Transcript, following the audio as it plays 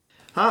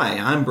Hi,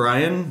 I'm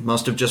Brian.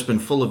 Must have just been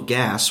full of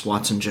gas,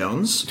 Watson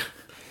Jones.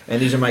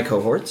 And these are my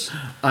cohorts.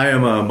 I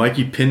am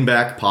Mikey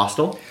Pinback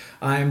Postel.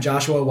 I'm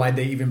Joshua. Why'd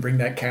they even bring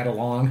that cat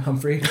along,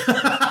 Humphrey?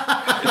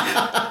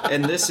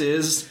 And this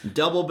is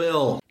Double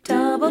Bill.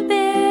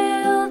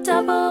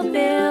 Double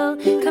bill,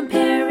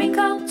 comparing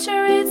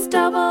culture, it's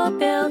double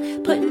bill.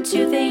 Putting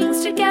two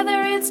things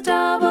together, it's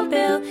double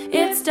bill,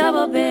 it's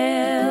double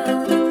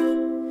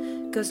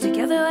bill. Goes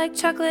together like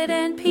chocolate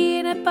and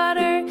peanut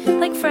butter,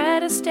 like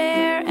Fred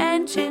Astaire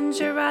and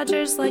Ginger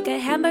Rogers, like a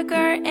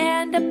hamburger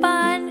and a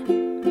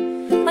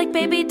bun, like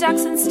baby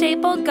ducks and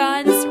staple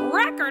guns,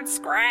 record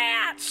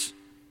scratch.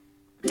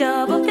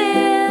 Double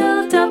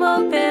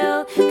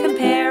bill,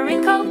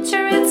 comparing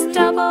culture, it's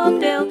double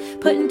bill.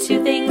 Putting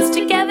two things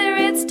together,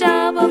 it's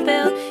double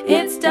bill,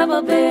 it's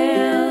double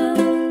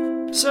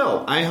bill.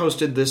 So, I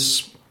hosted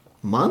this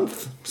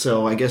month,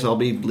 so I guess I'll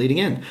be leading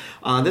in.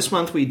 This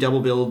month we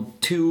double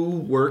billed two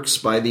works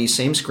by the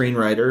same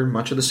screenwriter,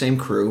 much of the same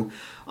crew,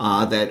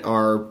 that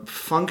are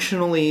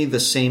functionally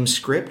the same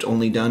script,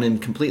 only done in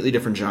completely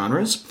different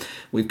genres.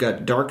 We've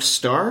got Dark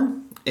Star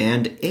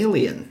and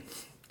Alien,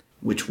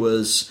 which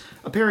was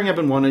a pairing I've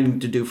been wanting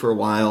to do for a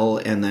while,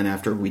 and then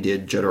after we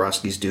did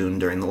Jodorowsky's Dune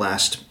during the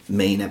last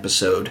main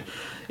episode,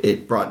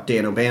 it brought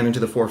Dan O'Bannon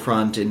to the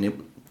forefront,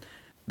 and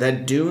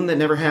that Dune that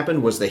never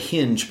happened was the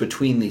hinge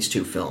between these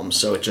two films,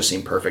 so it just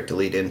seemed perfect to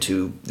lead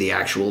into the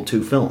actual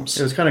two films.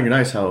 It was kind of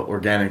nice how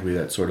organically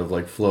that sort of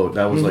like flowed.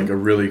 That was like a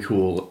really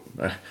cool...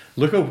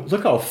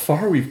 Look how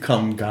far we've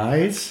come,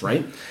 guys.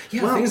 Right?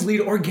 Yeah, Well, things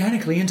lead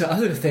organically into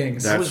other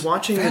things. I was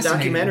watching the fascinating.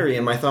 documentary,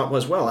 and my thought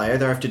was, well, I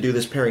either have to do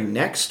this pairing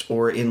next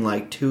or in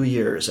like 2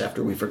 years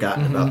after we've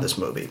forgotten about this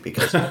movie,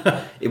 because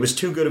it was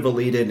too good of a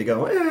lead-in to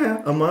go,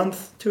 a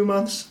month, 2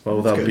 months. Well,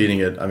 It's without good. beating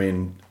it, I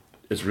mean,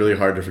 it's really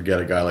hard to forget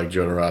a guy like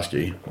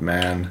Jodorowsky.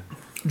 Man.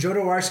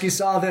 Jodorowsky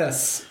saw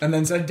this and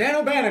then said, Dan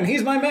O'Bannon,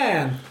 he's my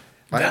man.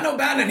 Dan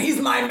O'Bannon, he's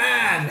my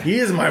man. He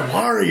is my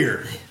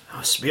warrior.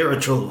 Oh,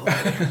 spiritual.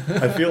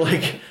 I feel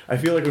like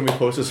when we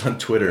post this on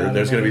Twitter,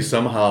 there's going to be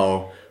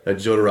somehow that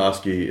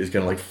Jodorowsky is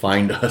going to like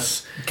find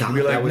us God, and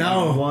be like, that would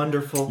no, be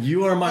wonderful.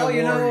 you are my Well,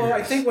 you warrior. know,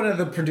 I think one of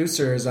the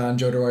producers on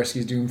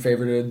Jodorowsky's Doom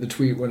favorited the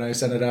tweet when I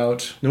sent it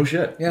out. No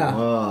shit. Yeah.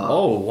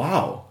 Oh,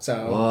 wow.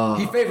 So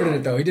he favorited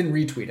it though. He didn't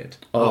retweet it.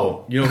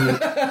 Oh, you know who?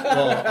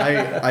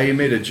 Well, I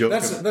made a joke.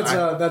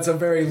 That's a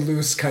very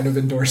loose kind of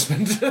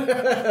endorsement.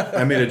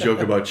 I made a joke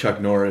about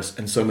Chuck Norris,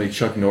 and suddenly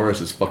Chuck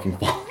Norris is fucking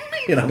following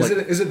me, and I'm like,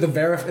 Is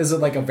it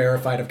like a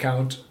verified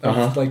account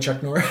of like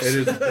Chuck Norris? it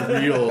is the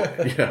real.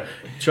 Yeah,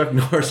 Chuck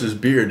Norris's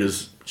beard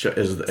is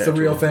the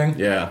real thing?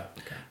 Yeah.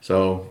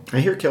 So I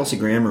hear Kelsey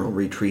Grammer will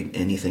retweet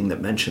anything that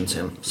mentions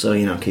him, so,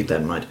 keep that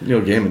in mind.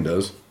 Gaiman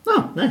does.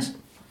 Oh, nice.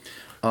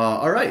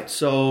 All right,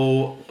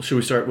 so should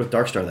we start with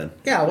Dark Star then?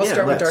 Yeah, we'll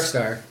start with let's. Dark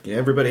Star. Yeah,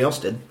 everybody else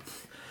did.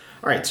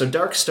 All right, so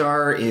Dark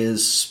Star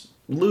is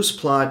loose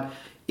plot.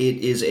 It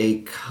is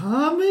a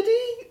comedy.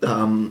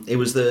 It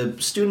was the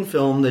student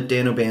film that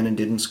Dan O'Bannon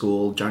did in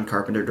school. John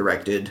Carpenter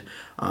directed.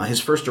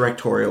 His first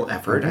directorial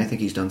effort. I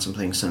think he's done some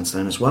things since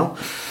then as well.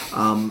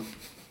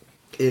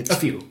 A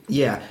few.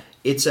 Yeah.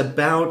 It's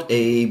about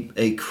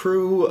a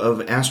crew of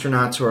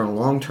astronauts who are on a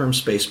long-term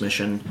space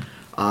mission.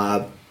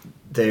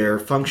 Their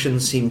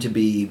functions seem to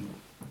be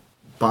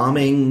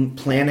bombing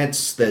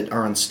planets that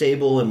are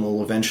unstable and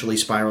will eventually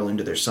spiral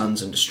into their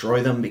suns and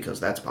destroy them, because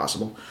that's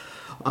possible.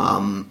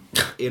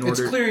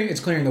 It's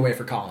clearing the way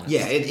for colonists.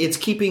 Yeah, it's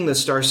keeping the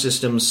star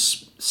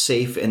systems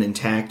safe and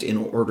intact in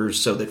order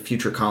so that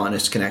future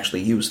colonists can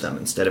actually use them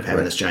instead of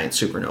having this giant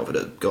supernova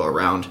to go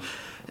around.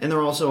 And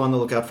they're also on the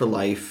lookout for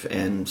life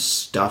and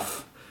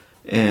stuff.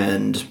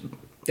 And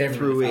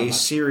through a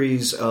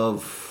series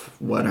of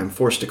what I'm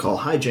forced to call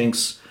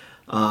hijinks,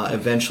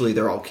 eventually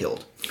they're all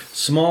killed.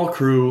 Small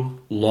crew,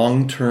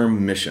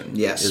 long-term mission.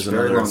 Yes, is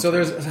very another. long. So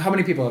there's how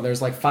many people?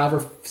 There's like 5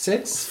 or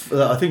 6?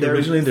 I think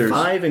originally there's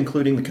 5,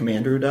 including the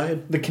commander who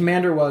died. The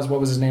commander was, what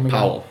was his name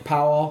again?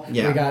 Powell.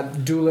 Yeah. We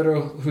got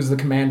Doolittle, who's the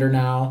commander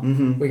now.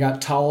 Mm-hmm. We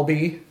got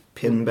Talby,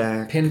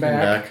 Pinback.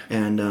 Pinback,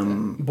 And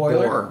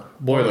Boiler.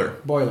 Boiler.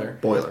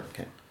 Boiler.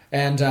 Okay.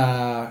 And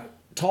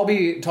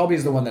Talby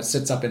is the one that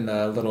sits up in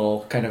the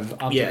little kind of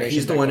observation. Yeah,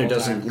 he's the deck one who all the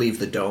doesn't time. leave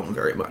the dome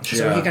very much.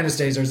 So Yeah. he kind of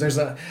stays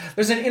there.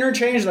 There's an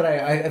interchange that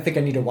I think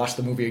I need to watch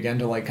the movie again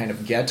to like kind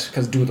of get,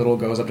 because Doolittle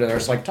goes up there.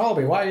 It's like,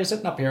 Talby, why are you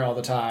sitting up here all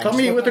the time? Come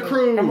meet with the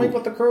crew. Come meet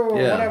with the crew,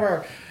 or Yeah.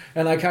 whatever.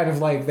 And I kind of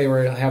like, they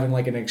were having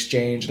like an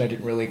exchange, and I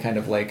didn't really kind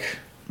of like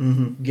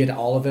get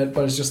all of it,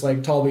 but it's just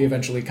like Talby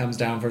eventually comes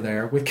down from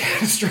there with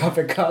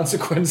catastrophic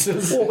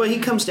consequences. Well, he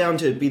comes down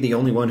to be the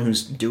only one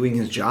who's doing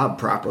his job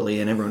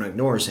properly, and everyone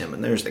ignores him,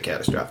 and there's the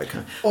catastrophic.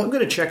 I'm going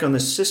to check on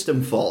this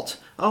system fault.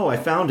 Oh, I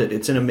found it.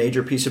 It's in a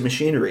major piece of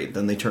machinery.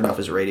 Then they turn off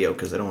his radio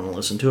because they don't want to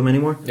listen to him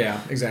anymore. Yeah,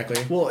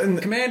 exactly. Well,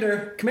 and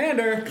Commander,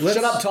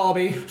 shut up,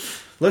 Talby.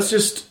 let's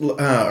just all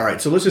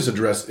right. So let's just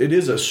address. It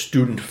is a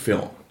student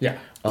film. Yeah.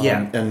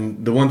 Yeah.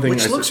 And the one thing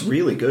Which looks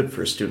really good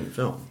for a student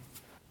film.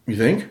 You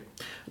think?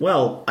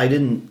 Well, I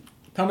didn't.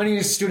 How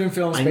many student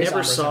films? I space never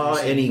operas saw have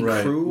you seen? any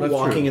Right, crew that's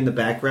walking true. in the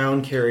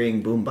background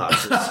carrying boom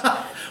boxes.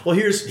 Well,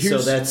 here's So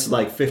that's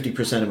like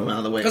 50% of them out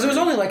of the way. Because it was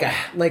only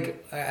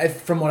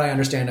from what I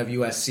understand of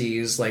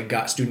USC's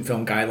got student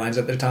film guidelines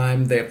at the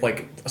time, they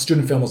a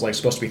student film was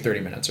supposed to be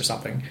 30 minutes or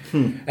something,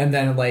 and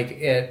then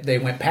they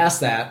went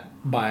past that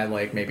by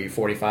maybe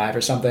 45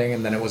 or something,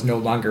 and then it was no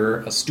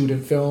longer a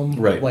student film,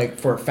 right?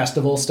 For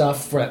festival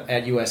stuff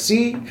at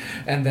USC,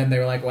 and then they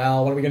were like,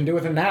 well, what are we going to do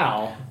with it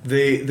now?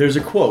 There's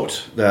a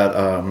quote that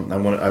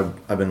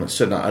I've been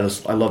sitting on.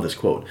 I love this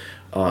quote.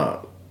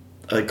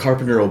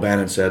 Carpenter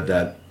O'Bannon said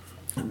that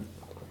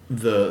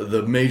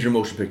the major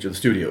motion picture, the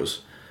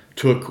studios,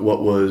 took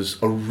what was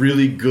a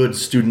really good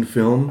student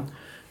film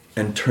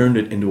and turned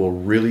it into a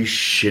really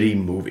shitty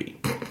movie.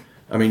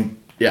 I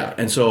mean, yeah,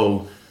 and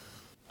so.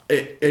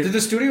 Did the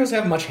studios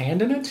have much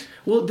hand in it?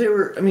 Well, they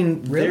were. I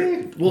mean,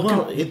 really?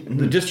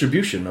 The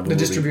distribution of the movie.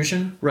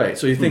 Distribution, right?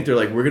 So you think they're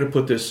we're going to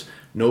put this.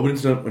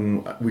 Nobody's done.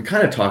 And we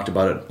kind of talked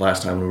about it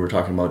last time when we were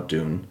talking about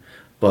Dune,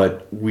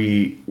 but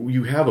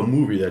you have a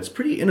movie that's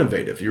pretty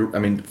innovative.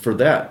 For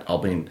that,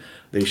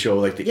 they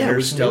show the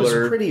Interstellar.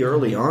 It was pretty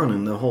early on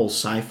in the whole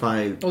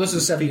sci-fi. Oh, this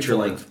is 74. Feature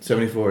length.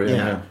 74,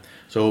 yeah.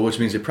 So which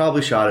means they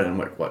probably shot it in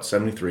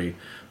 73,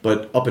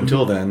 but up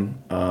until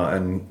then,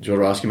 and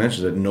Jodorowsky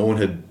mentions that no one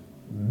had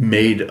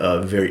made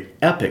a very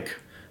epic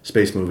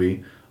space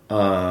movie,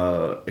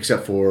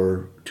 except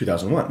for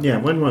 2001. Yeah,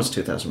 when was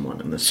 2001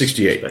 in this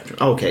 68 spectrum?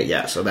 Okay,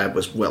 yeah, so that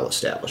was well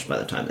established by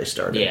the time they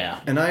started. Yeah,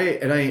 and I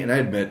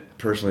admit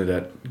personally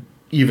that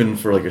even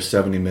for a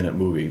 70-minute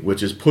movie,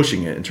 which is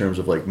pushing it in terms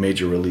of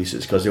major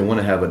releases, because they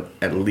want to have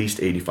at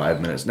least 85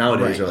 minutes.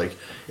 Nowadays, they're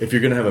if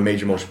you're going to have a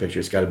major motion picture,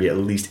 it's got to be at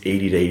least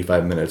 80 to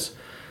 85 minutes.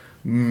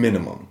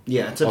 Minimum.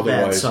 Yeah, it's a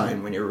bad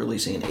sign when you're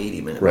releasing an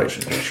 80-minute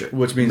motion picture.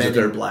 Which means Men that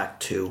they're in Black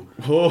 2.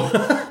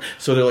 Oh,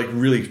 so they're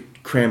really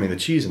cramming the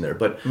cheese in there.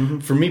 But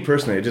for me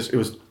personally, it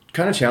was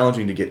kind of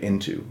challenging to get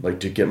into,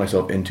 to get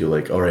myself into,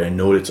 all right, I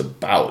know what it's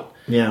about.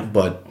 Yeah.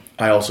 But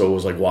I also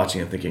was watching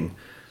it thinking,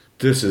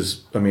 this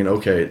is,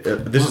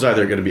 this is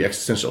either going to be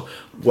existential.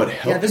 What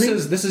helped me?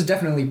 This is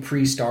definitely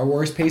pre-Star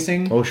Wars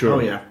pacing. Oh, sure. Oh,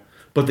 yeah.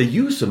 But they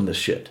used some of the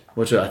shit,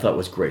 which I thought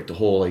was great. The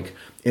whole,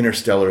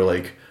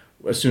 Interstellar,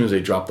 as soon as they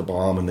drop the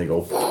bomb and they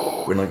go,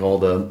 and all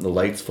the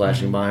lights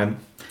flashing by them.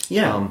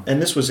 Yeah, and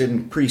this was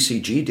in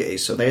pre-CG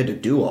days, so they had to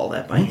do all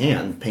that by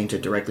hand, paint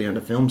it directly onto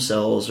film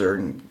cells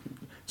or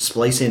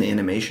splice in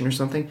animation or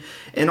something.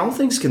 And all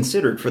things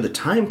considered, for the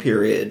time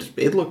period,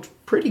 it looked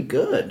pretty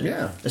good.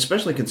 Yeah.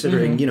 Especially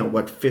considering,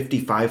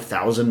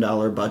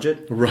 $55,000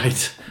 budget.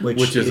 Right.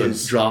 Which is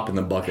a drop in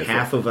the bucket.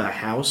 Half of a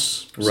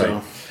house. Right.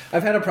 So.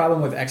 I've had a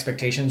problem with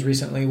expectations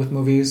recently with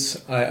movies.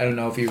 I don't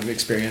know if you've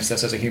experienced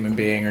this as a human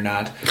being or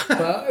not,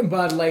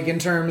 but in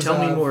terms Tell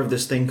of... me more of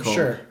this thing called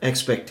Sure.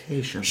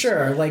 expectations.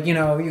 Sure,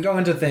 you go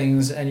into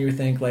things and you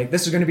think,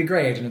 this is going to be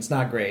great, and it's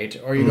not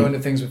great. Or you go into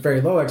things with very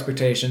low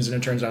expectations, and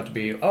it turns out to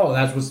be,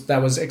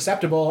 that was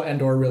acceptable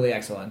and or really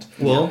excellent.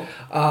 Well,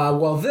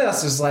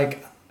 this is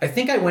I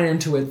think I went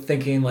into it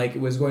thinking it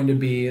was going to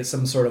be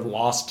some sort of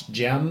lost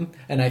gem,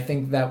 and I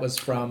think that was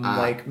from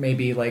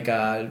maybe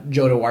Joe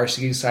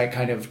Dworski's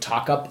kind of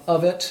talk up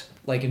of it,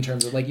 in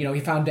terms of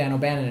he found Dan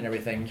O'Bannon and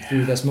everything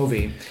through this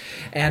movie,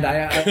 and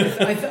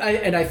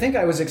I think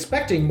I was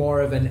expecting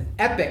more of an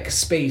epic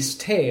space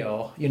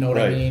tale. You know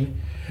what I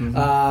mean?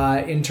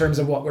 In terms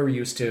of what we're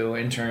used to,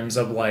 in terms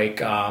of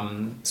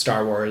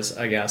Star Wars,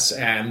 I guess,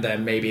 and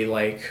then maybe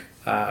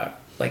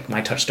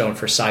my touchstone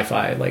for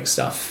sci-fi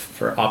stuff,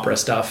 for opera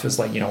stuff is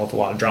with a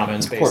lot of drama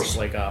in space, is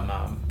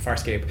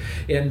Farscape.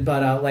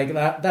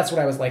 That's what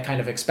I was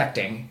kind of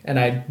expecting, and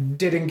I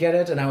didn't get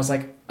it, and I was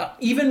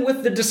even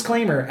with the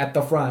disclaimer at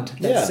the front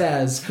that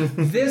says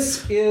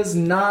this is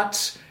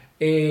not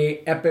a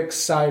epic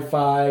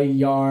sci-fi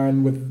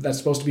yarn that's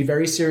supposed to be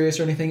very serious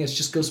or anything. It's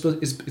just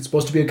it's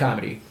supposed to be a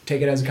comedy.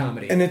 Take it as a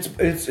comedy. And it's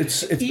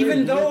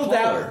even though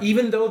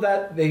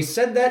that they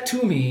said that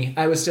to me,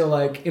 I was still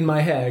in my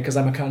head, because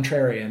I'm a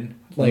contrarian.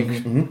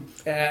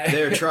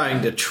 They're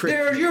trying to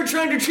trick. You're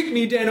trying to trick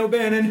me, Dan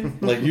O'Bannon.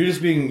 you're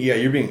just being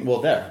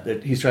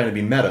he's trying to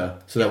be meta,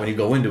 so that when you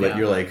go into it,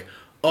 you're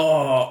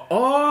but...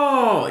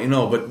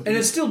 And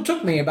it still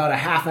took me about a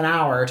half an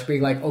hour to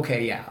be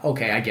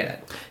okay, I get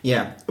it.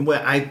 Yeah.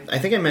 Well, I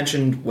think I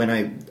mentioned when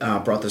I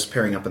brought this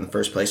pairing up in the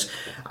first place,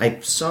 I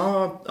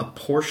saw a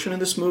portion of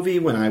this movie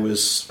when I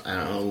was,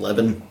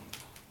 11.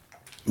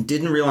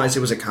 Didn't realize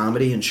it was a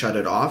comedy and shut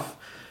it off.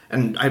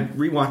 And I'm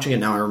rewatching it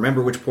now. I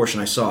remember which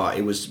portion I saw.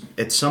 It was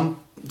at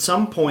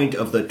some point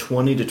of the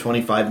 20 to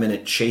 25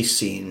 minute chase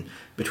scene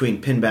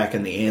between Pinback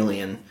and the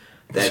alien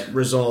that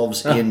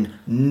resolves in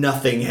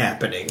nothing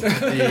happening.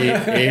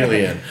 The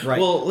alien.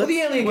 Right. Well, the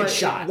alien gets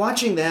shot.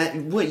 Watching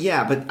that,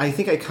 but I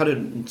think I cut it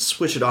and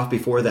switched it off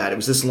before that. It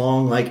was this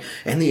long,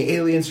 and the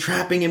alien's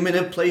trapping him in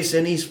a place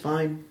and he's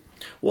fine.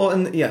 Well,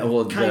 and the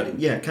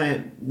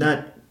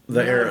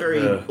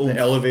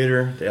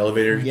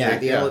elevator.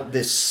 Yeah,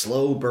 this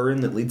slow burn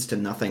that leads to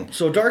nothing.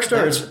 So Dark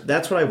Stars,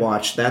 that's what I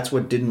watched. That's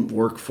what didn't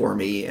work for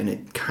me, and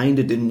it kind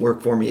of didn't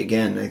work for me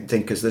again. I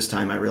think because this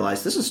time I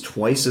realized this is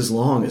twice as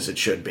long as it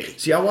should be.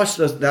 See, I watched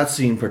that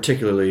scene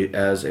particularly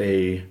as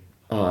a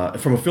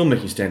from a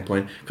filmmaking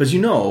standpoint, because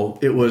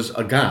it was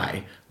a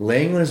guy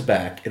laying on his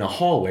back in a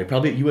hallway,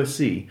 probably at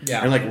USC,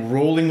 Yeah. and like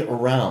rolling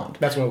around.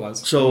 That's what it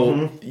was.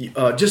 So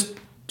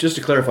just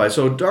to clarify,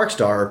 so Dark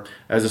Star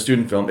as a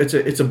student film,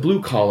 it's a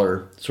blue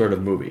collar sort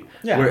of movie,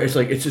 Yeah. where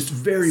it's just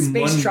very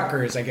Space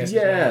truckers, I guess.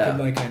 Yeah. Is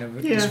what I could kind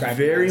of Yeah, describe.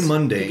 very it as.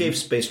 mundane. They gave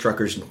space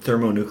truckers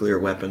thermonuclear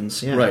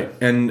weapons. Yeah. Right,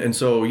 and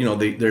so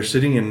they're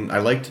sitting in.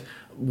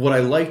 What I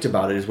liked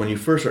about it is when you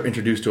first are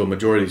introduced to a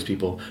majority of these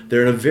people,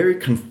 they're in a very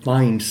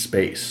confined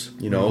space.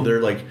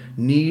 They're like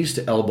knees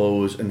to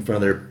elbows in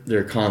front of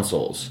their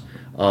consoles.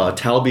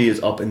 Talby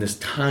is up in this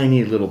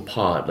tiny little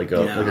pod, like a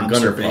gunner pod,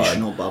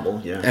 observational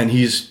bubble. Yeah, and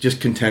he's just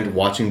content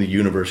watching the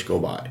universe go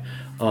by.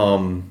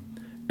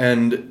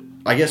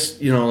 And I guess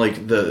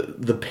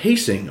the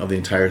pacing of the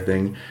entire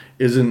thing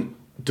isn't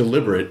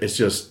deliberate. It's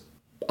just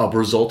a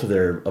result of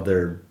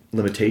their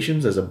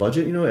limitations as a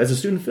budget, as a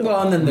student film.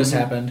 Well, and then this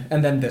happened,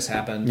 and then this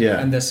happened, Yeah.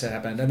 and this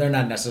happened, and they're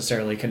not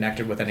necessarily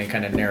connected with any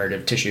kind of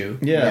narrative tissue.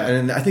 Yeah,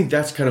 and I think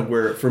that's kind of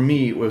where, for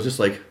me, it was just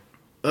like,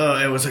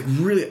 it was like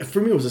really, for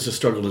me, it was just a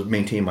struggle to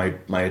maintain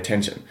my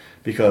attention.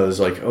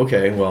 Because,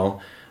 okay, well,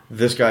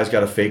 this guy's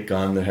got a fake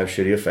gun that has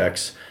shitty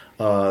effects.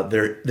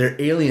 Their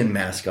alien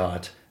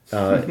mascot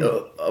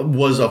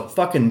was a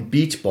fucking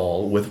beach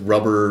ball with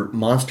rubber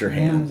monster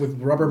hands. With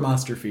rubber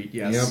monster feet,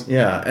 yes.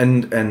 Yeah,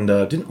 and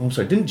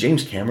didn't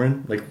James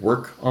Cameron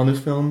work on this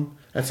film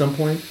at some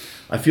point?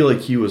 I feel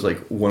like he was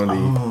one of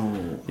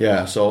the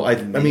yeah. So I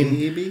mean,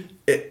 maybe.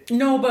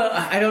 No, but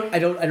I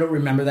don't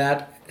remember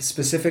that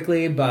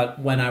specifically. But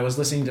when I was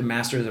listening to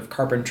Masters of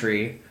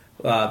Carpentry,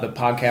 the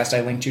podcast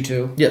I linked you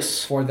to,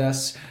 Yes. for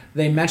this,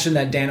 they mentioned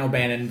that Dan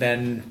O'Bannon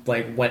then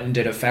went and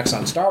did effects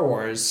on Star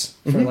Wars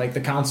for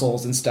the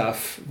consoles and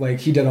stuff.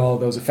 He did all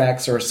of those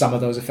effects or some of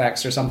those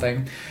effects or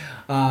something.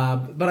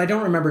 But I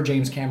don't remember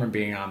James Cameron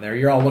being on there.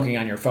 You're all looking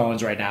on your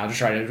phones right now to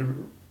try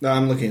to No,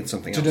 I'm looking at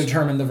something else.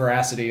 determine the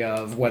veracity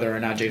of whether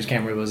or not James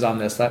Cameron was on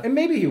this. And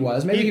maybe he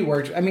was. Maybe he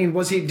worked. I mean,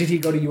 did he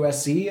go to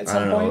USC at I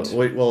some don't point? know.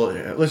 Wait, well,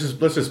 let's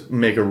just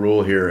make a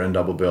rule here and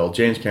double bill.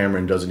 James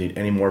Cameron doesn't need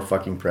any more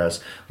fucking press.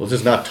 Let's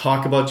just not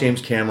talk about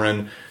James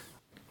Cameron.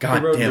 He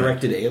God wrote damn it.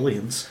 directed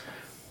Aliens.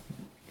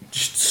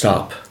 Just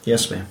stop.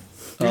 Yes, ma'am.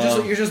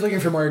 You're just looking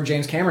for more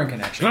James Cameron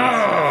connection.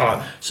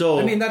 So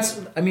We're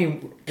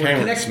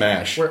Cameron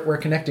smash. We're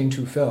connecting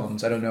two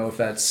films. I don't know if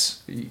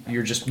that's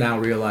you're just now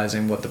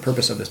realizing what the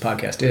purpose of this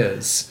podcast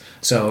is.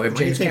 So if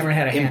James Cameron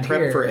had a in hand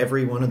prep here, for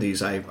every one of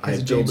these, I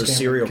Has a build James a Cameron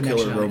serial killer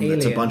connection on room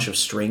that's a Alien. bunch of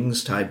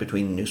strings tied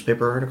between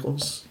newspaper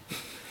articles.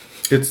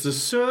 It's the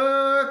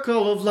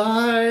circle of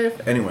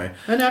life. Anyway,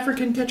 An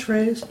African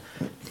catchphrase.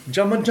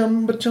 jumba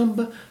jumba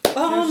jumba.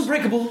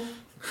 Unbreakable.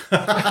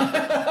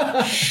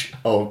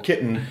 Oh,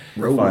 kitten.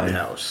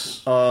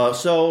 Roadhouse.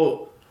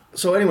 So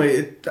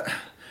anyway,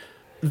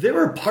 there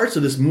were parts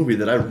of this movie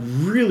that I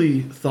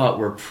really thought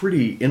were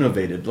pretty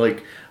innovative.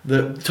 Like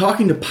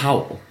talking to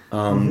Powell.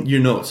 Your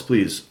notes,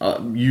 please.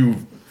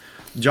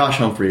 Josh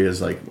Humphrey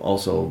is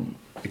also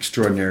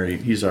extraordinary.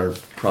 He's our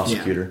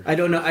prosecutor. I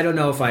don't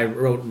know if I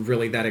wrote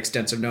really that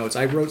extensive notes.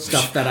 I wrote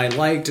stuff that I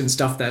liked and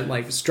stuff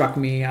that struck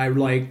me. I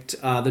liked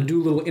the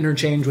Doolittle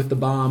interchange with the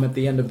bomb at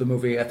the end of the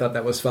movie. I thought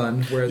that was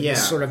fun. Where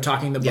it's sort of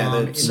talking the bomb. Yeah,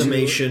 the into,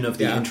 summation of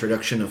the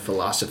introduction of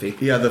philosophy.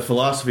 Yeah, the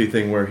philosophy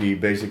thing where he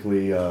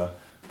basically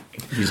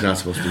he's not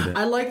supposed to do that.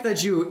 I like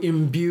that you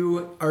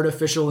imbue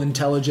artificial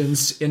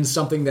intelligence in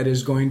something that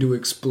is going to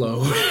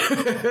explode.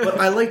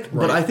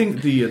 But I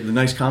think the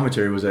nice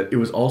commentary was that it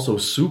was also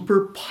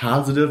super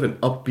positive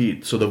and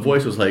upbeat. So the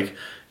voice was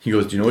he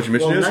goes, "Do you know what your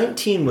mission Well, is?"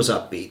 19 was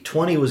upbeat.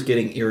 20 was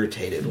getting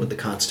irritated with the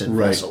constant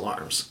false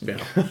alarms. Yeah.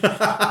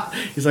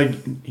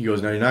 He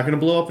goes, "Now you're not going to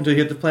blow up until you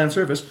hit the planned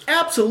surface."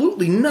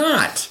 Absolutely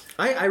not.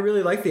 I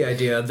really like the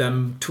idea of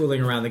them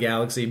tooling around the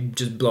galaxy,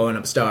 just blowing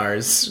up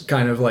stars,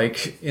 kind of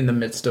in the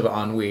midst of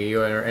ennui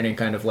or any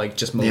kind of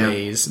just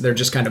malaise. They're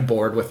just kind of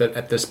bored with it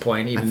at this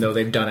point, even though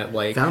they've done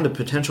it Found a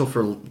potential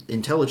for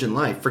intelligent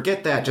life.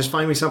 Forget that. Just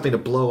find me something to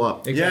blow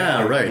up.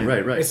 Yeah, right.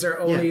 It's their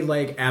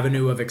only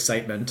avenue of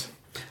excitement.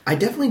 I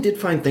definitely did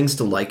find things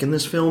to like in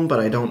this film, but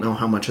I don't know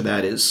how much of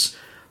that is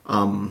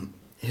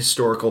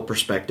historical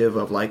perspective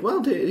of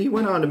he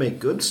went on to make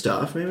good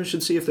stuff. Maybe we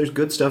should see if there's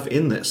good stuff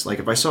in this.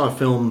 If I saw a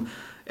film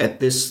at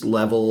this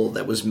level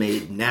that was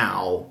made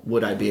now,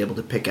 would I be able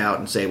to pick out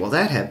and say, well,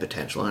 that had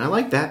potential, and I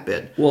like that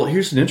bit. Well,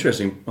 here's an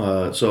interesting.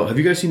 So, have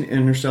you guys seen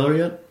Interstellar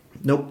yet?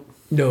 Nope.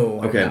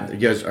 No. Okay. Are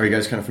you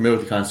guys kind of familiar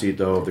with the conceit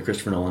though of the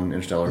Christopher Nolan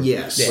Interstellar?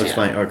 Yes. Let's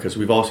find because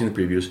we've all seen the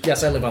previews.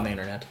 Yes, I live on the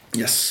internet.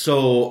 Yes.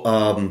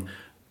 So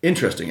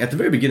interesting. At the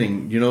very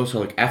beginning,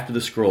 after the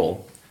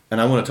scroll, and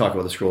I want to talk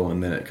about the scroll in a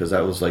minute because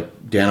that was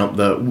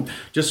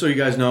just so you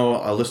guys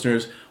know,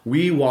 listeners,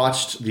 we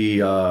watched the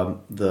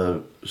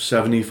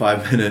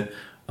 75-minute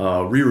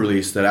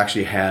re-release that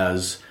actually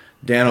has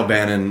Dan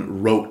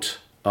O'Bannon wrote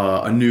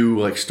a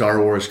new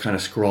Star Wars kind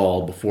of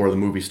scrawl before the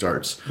movie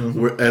starts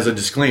as a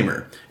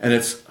disclaimer, and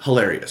it's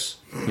hilarious,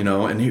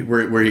 and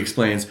where he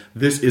explains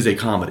this is a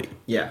comedy.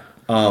 Yeah.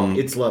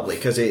 It's lovely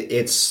because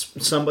it's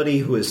somebody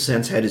who has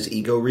since had his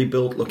ego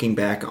rebuilt, looking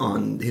back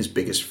on his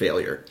biggest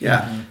failure.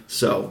 Yeah.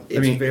 So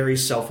it's very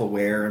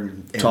self-aware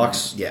and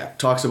talks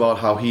about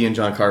how he and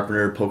John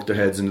Carpenter poked their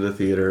heads into the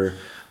theater,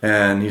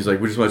 and he's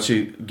like, we just want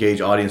to gauge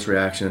audience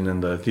reaction,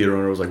 and the theater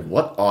owner was like,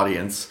 what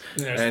audience?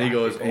 And he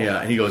goes,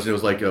 it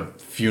was like a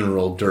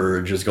funeral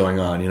dirge is going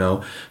on, you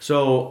know.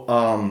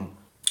 So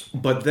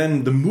but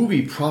then the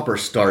movie proper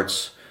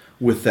starts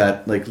with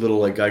that like little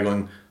like guy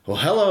going, well,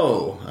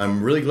 hello,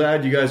 I'm really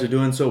glad you guys are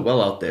doing so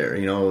well out there,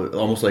 you know,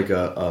 almost like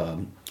a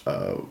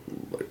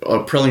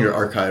Prelinger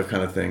archive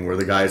kind of thing where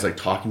the guy is like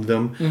talking to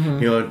them,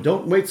 you know,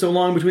 don't wait so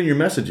long between your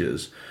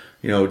messages.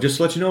 You know, just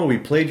to let you know, we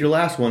played your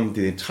last one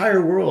to the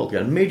entire world.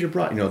 Got a major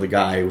you know, the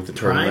guy with the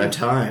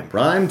turtleneck.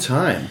 Prime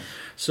time.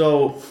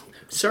 So,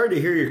 sorry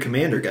to hear your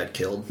commander got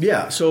killed.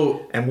 Yeah,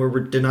 so... And we're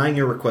denying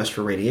your request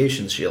for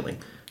radiation shielding.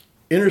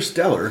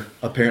 Interstellar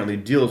apparently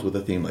deals with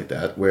a theme like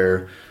that,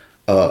 where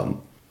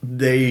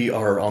they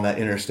are on that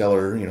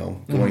interstellar, you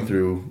know, going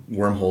through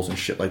wormholes and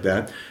shit like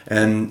that,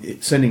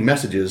 and sending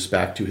messages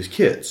back to his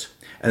kids.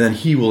 And then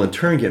he will in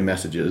turn get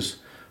messages,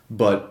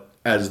 but...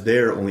 as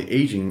they're only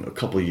aging a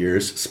couple of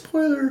years,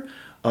 spoiler,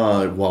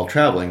 while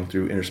traveling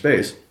through inner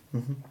space,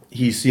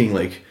 he's seeing,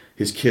 like,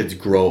 his kids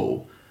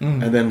grow.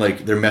 And then,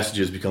 like, their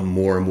messages become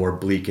more and more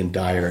bleak and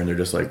dire, and they're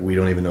just like, we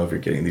don't even know if you're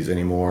getting these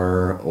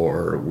anymore,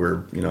 or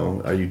we're, you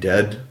know, are you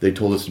dead? They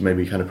told us to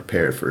maybe kind of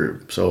prepare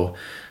for, so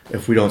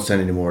if we don't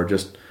send anymore,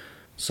 just,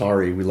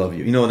 sorry, we love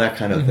you. You know, that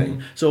kind of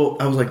thing. So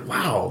I was like,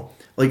 wow,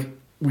 like,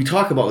 we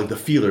talk about like the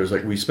feelers,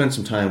 like we spent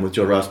some time with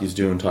Jodorowsky's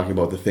Dune talking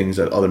about the things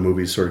that other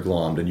movies sort of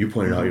glommed, and you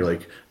pointed out, you're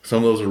like, some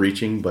of those are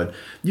reaching, but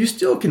you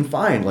still can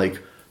find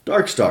like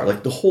Dark Star,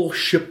 like the whole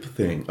ship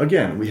thing.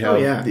 Again, we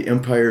have the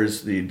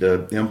Empire's,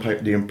 the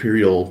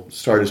Imperial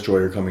Star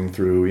Destroyer coming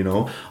through, you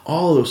know,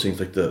 all of those things,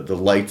 like the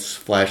lights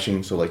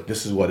flashing, so like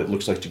this is what it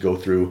looks like to go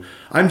through.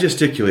 I'm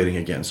gesticulating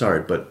again,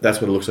 sorry, but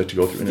that's what it looks like to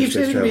go through interspace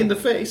travel. Keep hitting me in the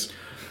face.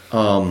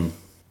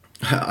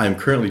 I'm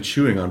currently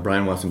chewing on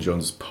Brian Watson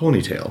Jones'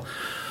 ponytail.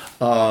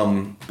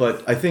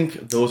 But I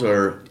think those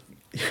are,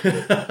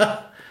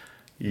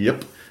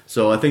 yep.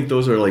 So I think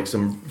those are like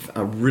some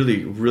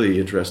really, really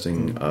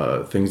interesting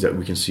things that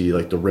we can see,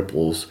 like the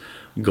ripples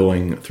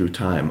going through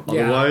time.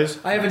 Yeah. Otherwise,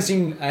 I haven't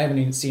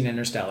even seen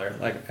Interstellar,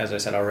 like as I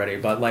said already,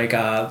 but like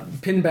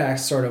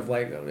Pinback's sort of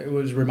like, it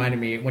was reminding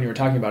me when you were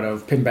talking about it,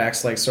 of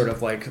Pinback's like sort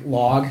of like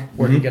log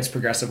where he gets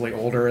progressively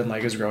older and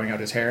like is growing out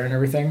his hair and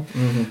everything.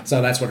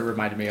 So that's what it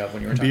reminded me of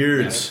when you were talking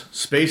beards, about it.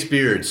 space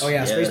beards. Oh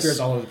yeah, space beards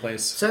all over the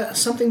place. So,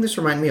 something this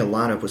reminded me a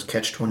lot of was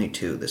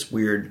Catch-22, this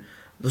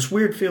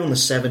weird feel in the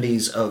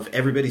 70s of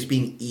everybody's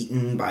being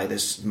eaten by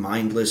this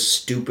mindless,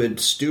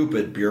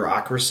 stupid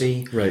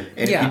bureaucracy. Right.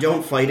 And if you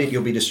don't fight it,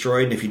 you'll be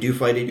destroyed. And if you do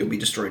fight it, you'll be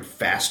destroyed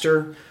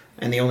faster.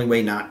 And the only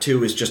way not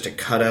to is just to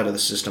cut out of the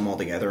system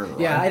altogether and run.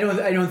 Yeah, I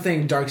don't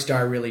think Dark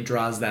Star really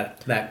draws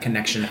that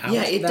connection out.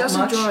 Yeah, it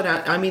doesn't much. draw it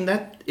out. I mean,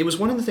 it was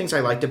one of the things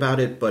I liked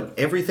about it, but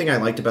everything I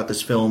liked about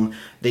this film,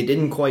 they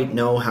didn't quite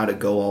know how to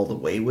go all the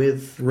way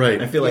with.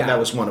 Right. I feel like that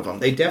was one of them.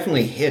 They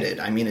definitely hit it.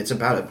 I mean, it's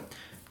about a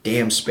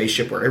damn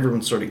spaceship where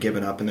everyone's sort of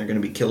given up and they're going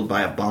to be killed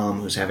by a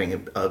bomb who's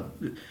having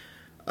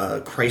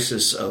a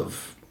crisis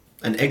of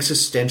an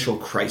existential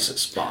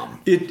crisis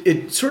bomb.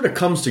 It sort of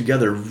comes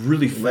together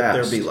really fast. Let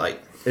there be light.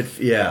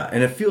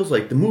 And it feels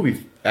like the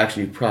movie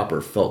actually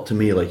proper felt to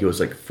me like it was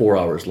like 4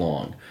 hours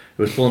long.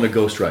 It was pulling a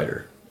Ghost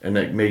Rider, and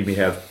that made me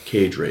have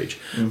cage rage.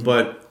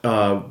 But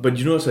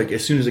you notice, like,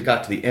 as soon as it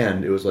got to the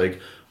end, it was like,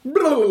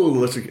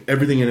 let's get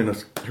everything in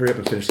and hurry up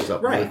and finish this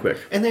up really quick.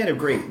 And they had a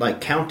great like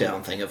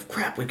countdown thing of,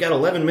 crap, we've got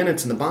 11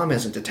 minutes and the bomb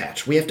hasn't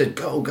detached. We have to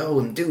go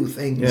and do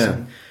things. Yeah.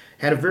 And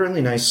had a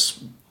really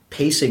nice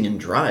pacing and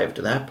drive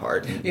to that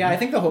part. Yeah, I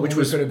think the whole movie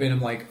could have been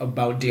like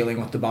about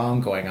dealing with the bomb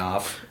going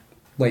off.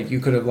 Like,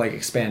 you could have like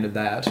expanded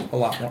that a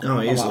lot more,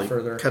 a lot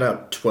further. Cut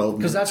out 12 minutes.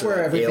 Because that's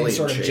where everything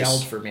sort of chase.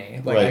 gelled for me.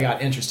 Like, I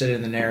got interested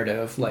in the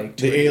narrative, like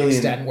to the the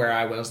extent where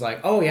I was like,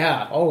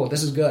 oh,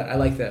 this is good. I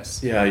like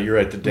this. Yeah, you're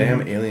right. The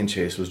damn alien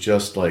chase was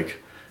just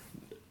like,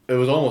 it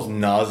was almost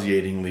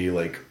nauseatingly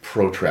like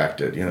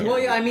protracted. You know. Well,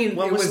 yeah, I mean,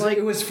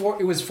 it was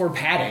for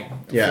padding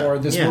for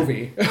this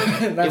movie.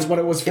 That's what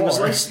it was for. It was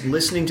like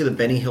listening to the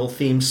Benny Hill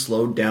theme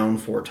slowed down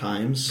 4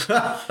 times.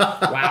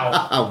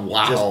 Wow.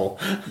 Wow.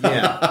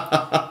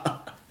 Yeah.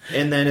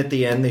 And then at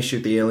the end, they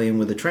shoot the alien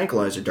with a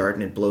tranquilizer dart,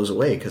 and it blows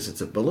away because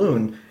it's a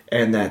balloon,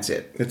 and that's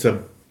it. It's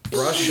a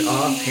brush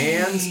off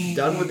hands,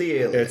 done with the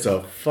alien. It's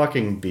a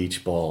fucking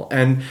beach ball.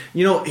 And,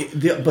 you know,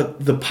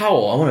 but the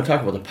Powell, I want to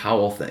talk about the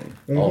Powell thing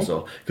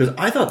also, because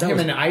I thought that him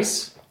was... in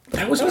ice?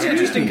 That was an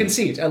interesting creepy.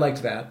 conceit. I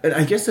liked that. And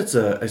I guess it's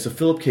a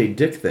Philip K.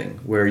 Dick thing,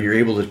 where you're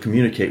able to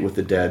communicate with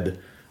the dead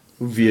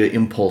via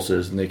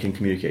impulses, and they can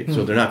communicate.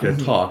 So they're not going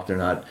to talk, they're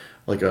not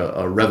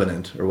a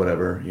revenant or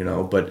whatever,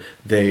 but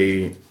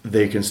they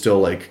can still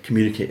like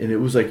communicate. And it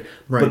was like,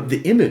 but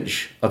the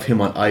image of him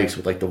on ice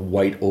with like the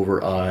white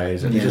over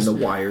eyes and and the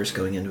wires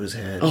going into his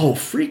head. Oh,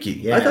 freaky!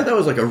 Yeah. I thought that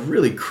was like a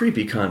really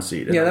creepy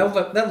conceit. Yeah,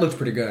 that looked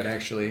pretty good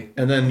actually.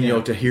 And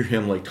then to hear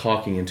him like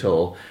talking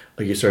until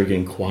like he started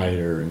getting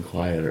quieter and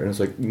quieter, and it's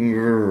like,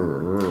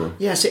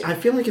 yeah. See, I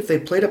feel like if they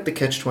played up the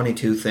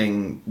Catch-22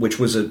 thing, which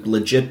was a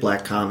legit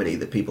black comedy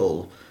that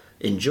people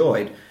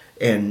enjoyed,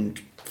 and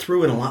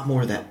threw in a lot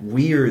more of that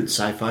weird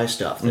sci-fi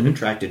stuff that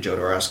attracted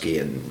Jodorowsky,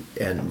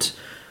 and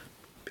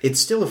it's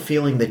still a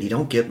feeling that you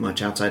don't get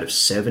much outside of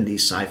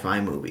 70s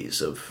sci-fi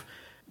movies of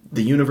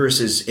the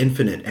universe is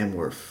infinite and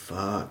we're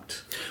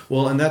fucked.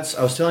 Well, and I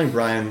was telling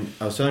Brian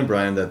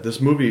that this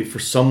movie, for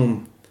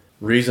some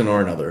reason or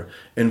another,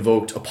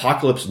 invoked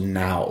Apocalypse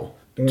Now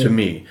to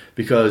me,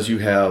 because you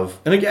have,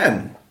 and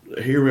again,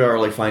 here we are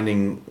like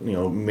finding,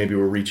 maybe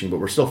we're reaching, but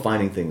we're still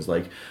finding things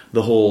like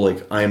the whole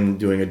like I'm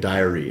doing a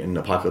diary, and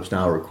Apocalypse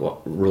Now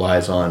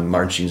relies on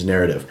Martin Sheen's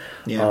narrative.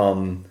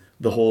 Yeah.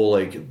 The whole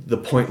like the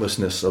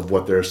pointlessness of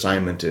what their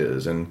assignment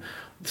is, and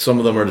some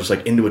of them are just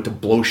like into it to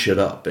blow shit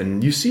up,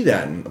 and you see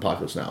that in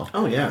Apocalypse Now.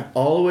 Oh yeah,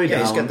 all the way down.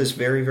 Yeah, he's got this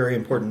very, very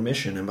important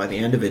mission, and by the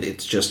end of it,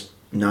 it's just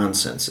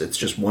nonsense. It's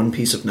just one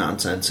piece of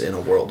nonsense in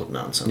a world of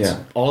nonsense.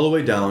 Yeah, all the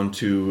way down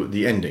to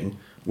the ending,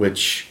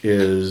 which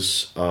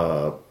is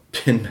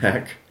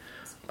Pinback.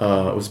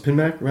 Was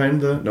Pinback riding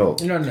the... No.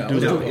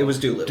 No, it was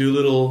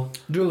Doolittle.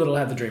 Doolittle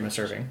had the dream of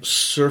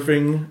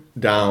surfing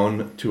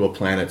down to a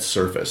planet's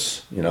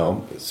surface,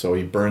 so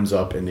he burns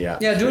up in the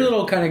atmosphere. Yeah,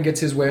 Doolittle kind of gets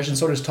his wish, and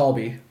so does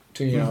Talby,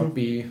 to,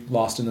 be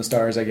lost in the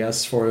stars, I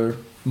guess, for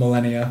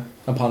millennia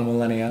upon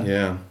millennia.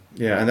 Yeah.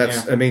 Yeah, and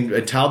that's, I mean,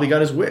 Talby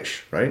got his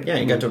wish, right? Yeah,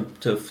 he got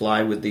to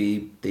fly with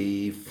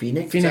the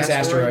Phoenix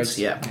asteroids.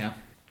 Yeah.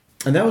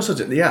 And that was such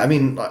a, I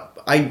mean,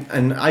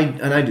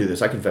 I do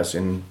this, I confess,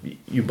 and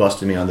you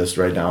busted me on this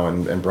right now,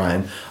 and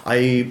Brian,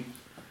 I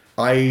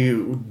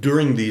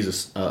during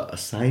these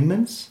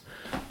assignments,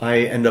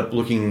 I end up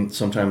looking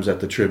sometimes at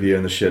the trivia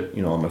and the shit,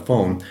 on my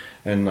phone,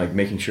 and like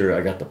making sure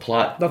I got the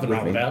plot. Nothing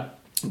wrong with that.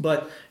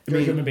 But I You're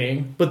mean, a human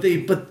being. But they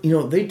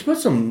put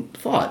some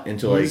thought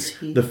into like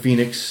the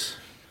Phoenix,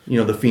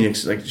 the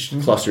Phoenix like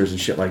clusters and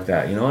shit like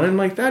that, and I'm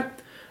like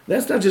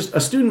that's not just a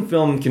student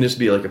film can just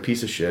be like a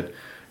piece of shit.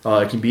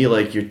 It can be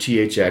like your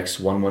THX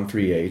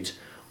 1138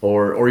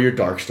 or your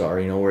Dark Star,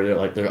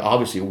 where they're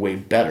obviously way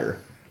better,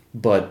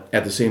 but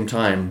at the same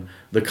time,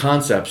 the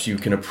concepts you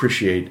can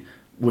appreciate,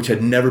 which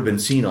had never been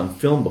seen on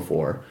film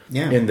before,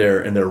 in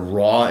their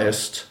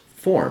rawest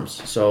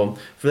forms. So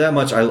for that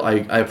much,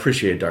 I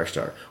appreciate Dark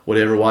Star. Would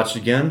I ever watch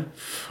it again?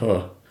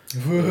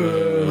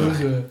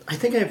 I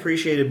think I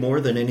appreciated more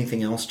than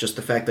anything else just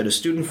the fact that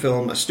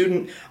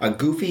a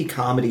goofy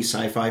comedy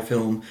sci-fi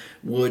film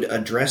would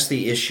address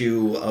the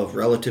issue of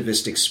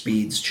relativistic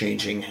speeds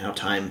changing how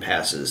time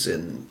passes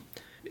in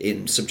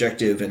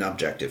subjective and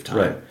objective time.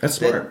 Right, that's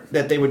smart.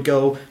 That they would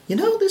go,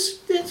 this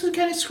will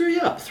kind of screw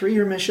you up.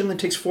 3-year mission that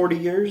takes 40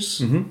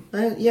 years. Mm-hmm.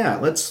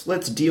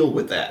 Let's deal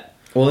with that.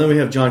 Well, then we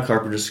have John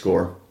Carpenter's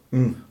score,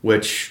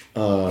 which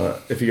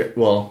it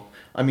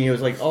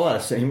was like all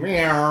that same,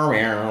 it's...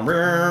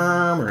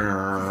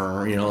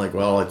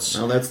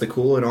 Well, that's the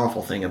cool and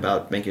awful thing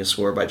about making a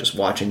score by just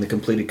watching the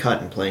completed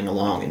cut and playing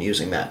along and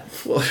using that.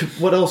 Well,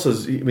 what else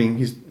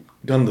he's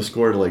done the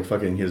score to like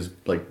fucking his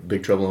like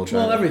Big Trouble in Little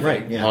China. Well, everything.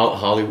 Right, yeah.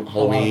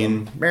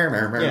 Halloween. It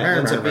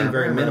ends up being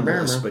very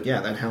minimalist, but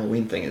that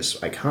Halloween thing is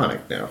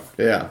iconic now.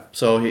 Yeah,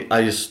 so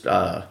I've just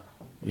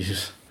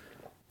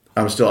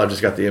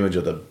got the image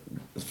of the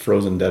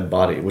frozen dead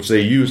body, which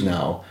they use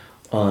now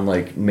on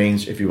like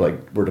if you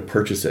like were to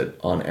purchase it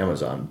on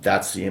Amazon,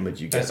 that's the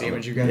image you get. That's the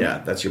image you get. Yeah,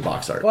 that's your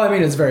box art. Well, I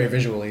mean, it's very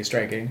visually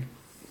striking.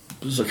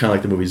 So kind of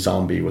like the movie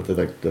Zombie with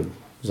the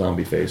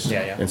zombie face.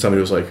 Yeah. And somebody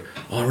was like,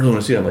 "Oh, I really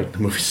want to see it." I'm like, "The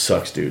movie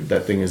sucks, dude.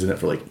 That thing is in it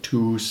for like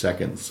 2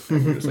 seconds."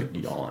 And you just like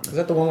yawn. Is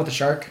that the one with the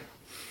shark?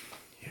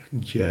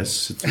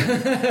 Yes.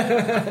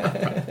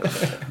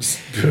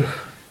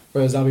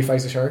 Where the zombie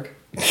fights the shark?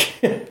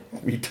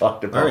 We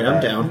talked about. All right, that.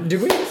 I'm down.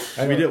 Did we?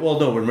 We did. Well,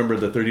 no. Remember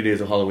the 30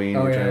 Days of Halloween?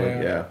 Oh, which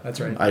yeah. That's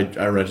right.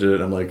 I rented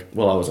it. I'm like,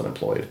 well, I was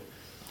unemployed,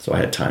 so I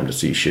had time to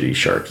see shitty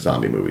shark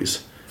zombie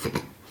movies,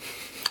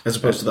 as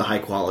opposed to the high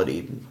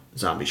quality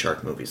zombie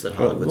shark movies that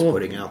Hollywood's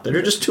putting out that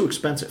are just too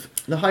expensive.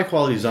 The high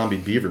quality zombie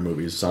beaver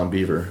movies,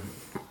 Zombeaver.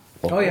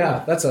 Oh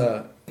yeah, that's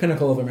a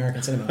pinnacle of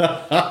American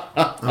cinema.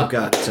 Oh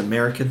god, it's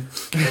American.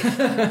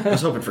 I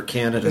was hoping for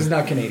Canada. It's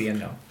not Canadian,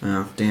 no.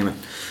 Oh, damn it.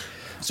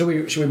 So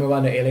should we move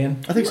on to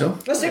Alien? I think so.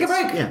 Let's take a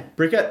break. Yeah.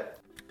 Break it.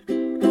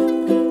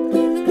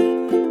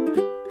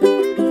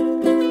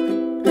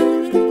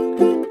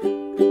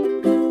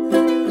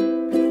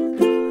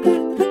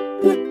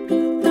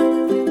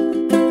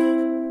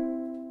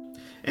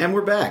 And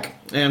we're back.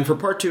 And for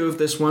part 2 of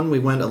this one, we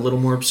went a little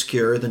more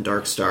obscure than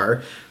Dark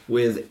Star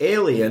with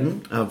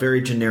Alien, a very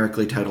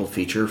generically titled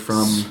feature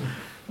from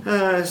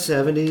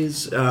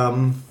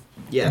 70s.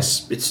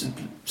 Yes, it's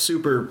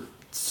super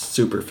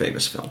super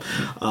famous film.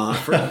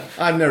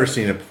 I've never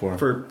seen it before.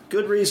 For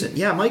good reason.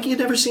 Yeah, Mikey had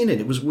never seen it.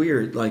 It was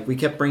weird. Like, we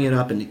kept bringing it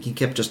up, and he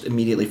kept just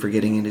immediately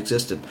forgetting it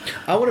existed.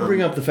 I want to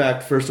bring up the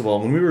fact, first of all,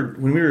 when we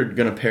were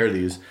going to pair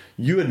these,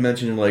 you had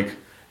mentioned, like,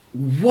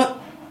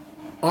 what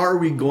are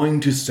we going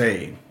to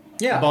say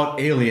about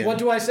Alien? What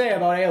do I say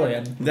about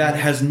Alien? That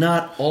has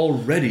not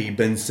already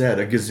been said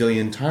a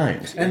gazillion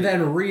times. And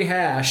then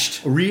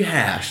rehashed and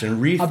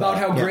rethought. about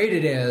how great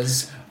it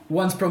is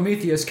once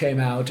Prometheus came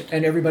out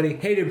and everybody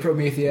hated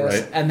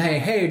Prometheus. Right. And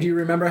hey, do you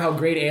remember how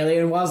great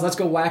Alien was? Let's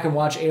go whack and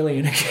watch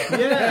Alien again.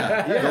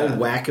 Yeah. Go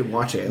whack and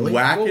watch Alien.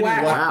 Whack Go and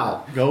whack.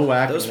 Wow. Go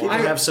whack. Those and people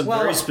watch. have some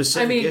very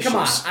specific I mean, issues. come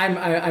on.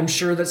 I'm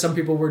sure that some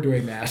people were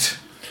doing that.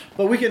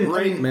 But we can.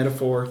 Great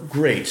metaphor.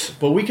 Great.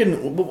 But we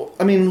can.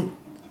 I mean.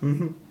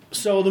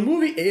 So the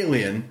movie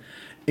Alien,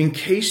 in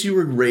case you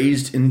were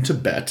raised in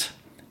Tibet,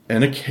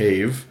 in a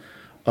cave,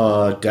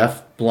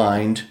 deaf,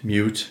 blind,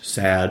 mute,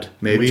 sad,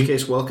 maybe. In which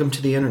case, welcome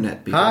to the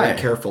internet. Be Hi. very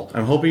careful.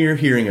 I'm hoping you're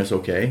hearing us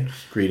okay.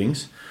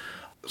 Greetings.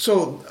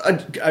 So,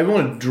 I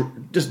want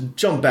to just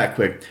jump back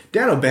quick.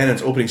 Dan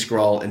O'Bannon's opening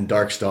scrawl in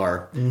Dark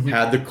Star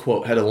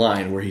had a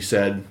line where he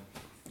said,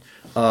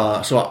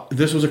 so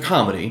this was a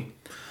comedy,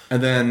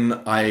 and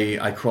then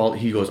I crawled,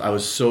 he goes, I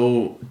was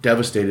so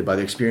devastated by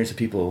the experience of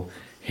people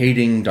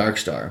hating Dark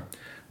Star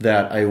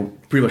that I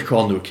pretty much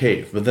crawled into a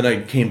cave. But then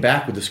I came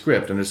back with the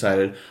script and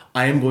decided,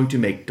 I am going to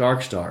make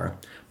Dark Star,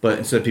 but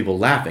instead of people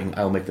laughing,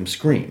 I'll make them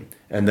scream.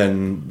 And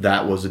then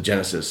that was the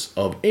genesis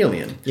of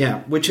Alien. Yeah,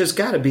 which has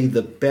got to be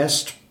the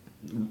best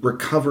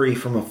recovery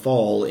from a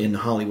fall in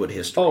Hollywood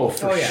history. Oh,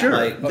 for yeah. sure.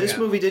 Like, this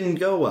movie didn't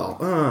go well.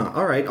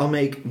 All right, I'll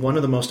make one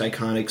of the most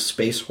iconic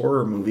space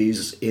horror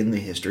movies in the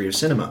history of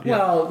cinema.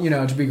 Well,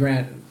 to be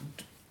granted,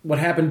 what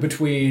happened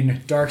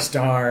between Dark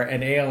Star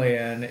and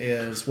Alien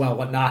is, well,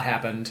 what not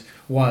happened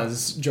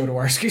was Joe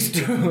Dworsky's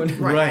Dune.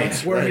 Right.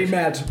 Where he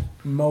met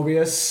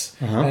Mobius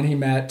and he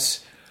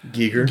met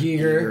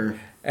Giger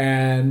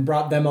and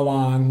brought them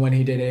along when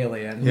he did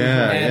Alien.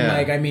 Yeah,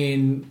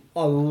 And,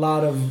 a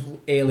lot of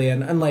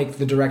Alien, unlike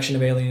the direction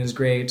of Alien is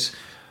great,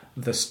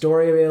 the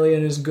story of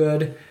Alien is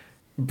good,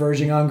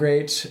 verging on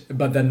great,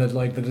 but then the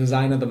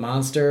design of the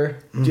monster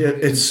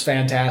is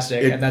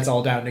fantastic, and that's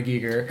all down to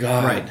Giger.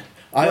 God. Right.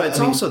 It's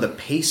also the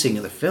pacing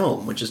of the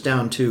film, which is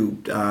down to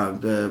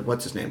the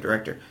what's his name,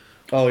 director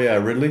Oh, yeah,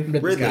 Ridley?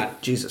 Ridley.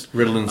 Scott. Jesus,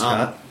 Riddle and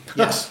Scott.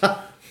 Yes.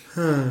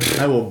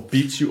 I will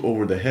beat you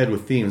over the head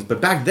with themes.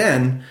 But back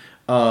then,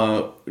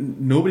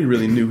 nobody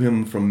really knew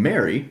him from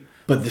Mary.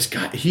 But this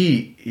guy,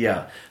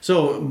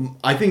 So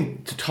I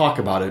think to talk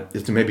about it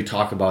is to maybe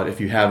talk about if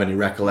you have any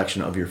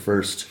recollection of your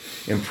first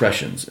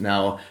impressions.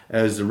 Now,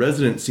 as the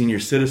resident senior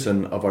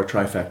citizen of our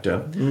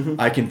trifecta,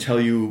 I can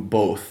tell you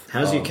both.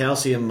 How's your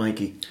calcium,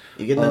 Mikey?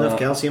 You getting enough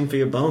calcium for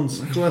your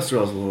bones?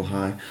 Cholesterol's a little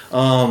high.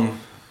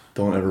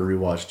 Don't ever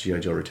rewatch G.I.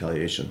 Joe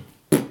Retaliation.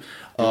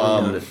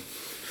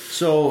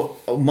 So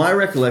my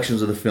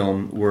recollections of the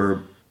film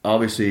were,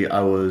 obviously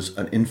I was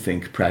an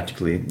infant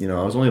practically.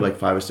 I was only like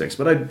 5 or 6,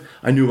 but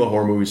I knew about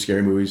horror movies,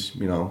 scary movies.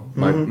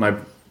 My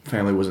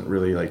family wasn't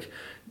really like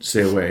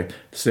stay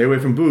away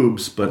from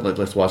boobs, but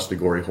let's watch the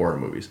gory horror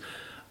movies.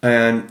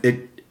 And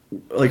it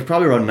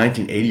probably around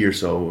 1980 or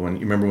so, when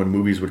you remember when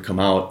movies would come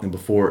out and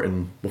before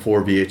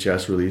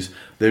VHS release,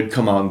 they'd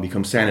come out and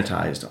become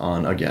sanitized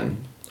on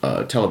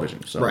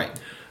television. So Right.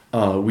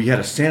 We had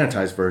a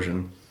sanitized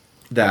version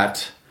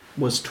that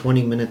Was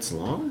 20 minutes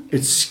long?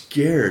 it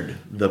scared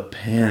the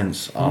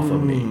pants off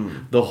of me.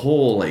 The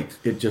whole I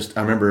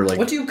remember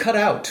What do you cut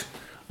out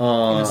in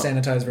the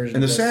sanitized version?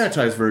 in the of this?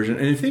 sanitized version,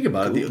 and you think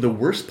about it, the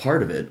worst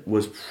part of it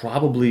was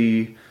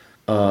probably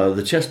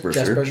the chest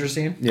burster. Chest burster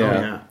scene? Yeah. Oh,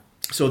 yeah.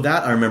 So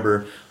that I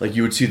remember,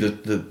 you would see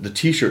the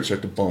t-shirt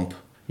start to bump,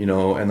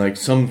 and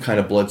some kind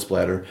of blood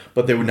splatter,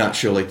 but they would not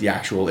show the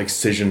actual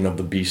excision of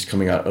the beast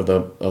coming out of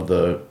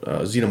the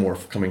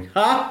xenomorph coming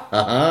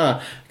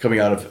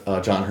out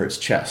of John Hurt's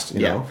chest.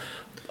 You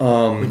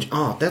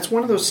know. That's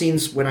one of those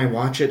scenes when I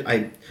watch it,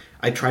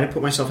 I try to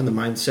put myself in the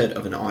mindset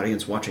of an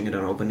audience watching it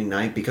on opening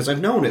night, because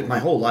I've known it my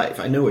whole life.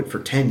 I knew it for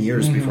 10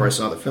 years before I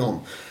saw the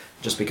film,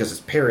 just because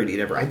it's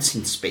parodied. I'd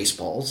seen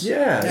Spaceballs.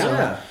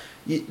 Yeah.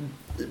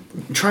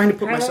 Trying to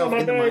put myself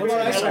in the Ice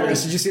mindset.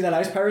 Pirates. Did you see that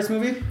Ice Pirates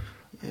movie?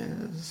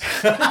 Yes.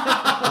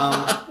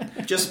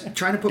 Just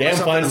trying to put Damn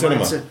myself fine in the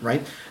cinema. mindset,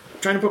 right?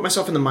 Trying to put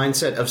myself in the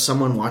mindset of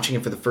someone watching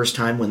it for the first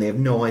time when they have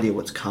no idea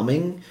what's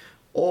coming.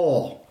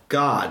 Oh,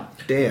 God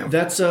damn.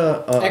 That's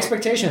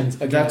Expectations.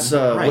 Again. That's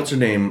Right. what's her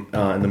name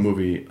in the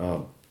movie?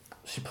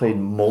 She played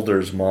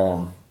Mulder's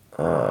mom.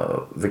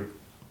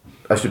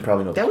 I should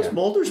probably know That was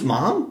Mulder's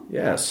mom?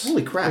 Yes.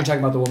 Holy Are crap. you talking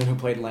about the woman who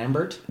played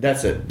Lambert?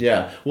 That's it.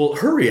 Yeah. Well,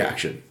 her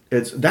reaction.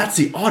 That's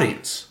the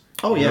audience.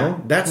 Oh, You yeah.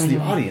 know? That's the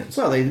audience.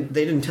 Well, they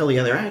didn't tell the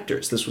other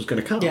actors this was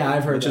going to come. Yeah,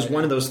 I've heard which is that,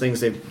 one of those things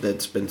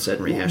that's been said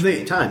and rehashed They-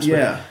 many times.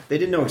 yeah. But they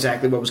didn't know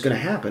exactly what was going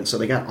to happen, so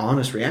they got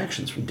honest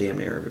reactions from damn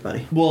near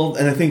everybody. Well,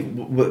 and I think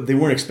what they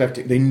weren't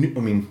expecting. They knew.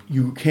 I mean,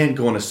 you can't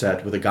go on a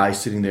set with a guy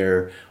sitting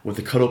there with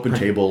a cut open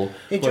table.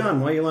 Hey, but-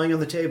 John, why are you lying on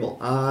the table?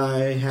 I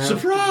have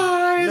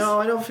Surprise! No,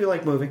 I don't feel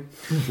like moving.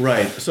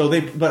 Right. So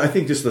but I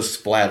think just the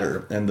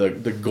splatter and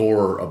the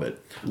gore of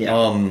it.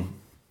 Yeah.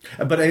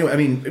 But anyway, I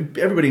mean,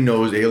 everybody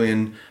knows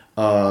Alien.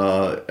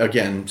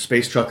 Again,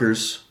 space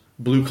truckers,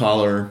 blue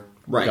collar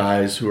Right.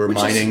 guys who are Which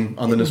is mining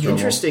on the an Nostromo.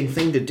 interesting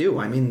thing to do.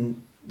 I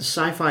mean, the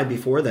sci-fi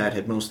before that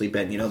had mostly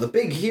been, the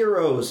big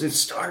heroes. It's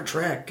Star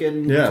Trek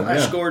and Yeah,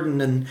 Flash yeah. Gordon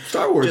and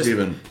Star Wars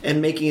even.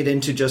 and making it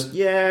into just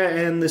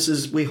and this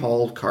is we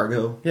haul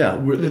cargo. Yeah,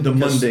 the 'Cause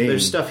mundane.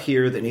 There's stuff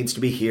here that needs to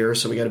be here,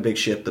 so we got a big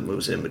ship that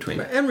moves in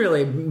between. And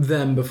really,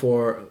 them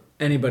before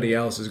anybody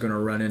else is going to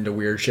run into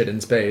weird shit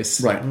in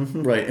space. Right,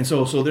 right. And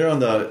so they're on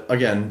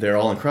they're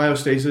all in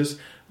cryostasis.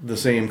 The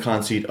same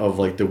conceit of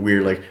like the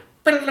weird like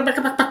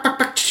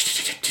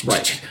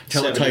Right.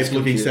 teletype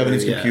looking 70s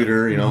 70s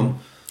computer, computer,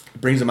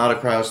 brings them out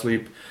of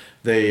cryosleep.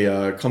 They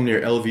come near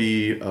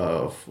LV,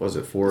 was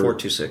it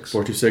 426.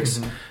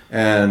 426,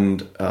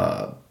 and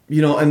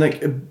and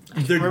like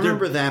I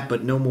remember that,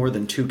 but no more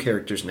than two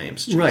characters'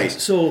 names. right.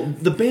 So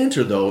the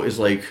banter though is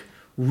like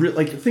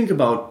think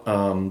about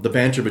the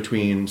banter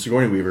between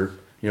Sigourney Weaver,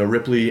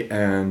 Ripley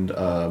and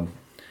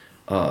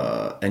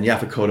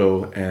Yaphet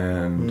Kotto,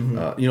 and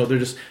they're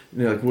just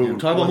like we're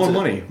talking about more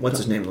money. What's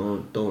his name? The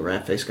little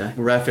rat face guy.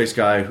 Rat face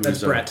guy who's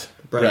That's Brett.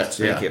 Brett,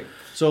 yeah. thank you.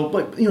 So,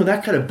 but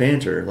that kind of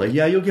banter, like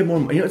you'll get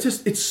more.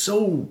 It's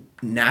so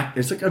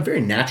it's like a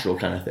very natural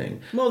kind of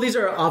thing. Well, these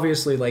are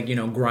obviously like,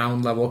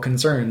 ground level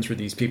concerns for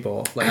these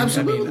people. Like,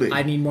 Absolutely.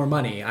 I need more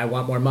money. I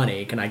want more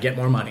money. Can I get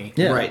more money?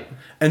 Yeah. Right.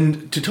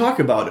 And to talk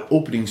about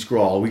opening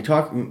scrawl,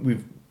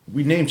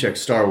 we name check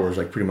Star Wars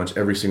like pretty much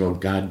every single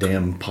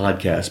goddamn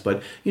podcast.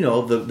 But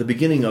the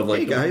beginning of like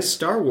Hey guys,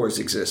 Star Wars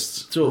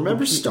exists. So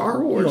remember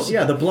Star Wars?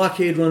 the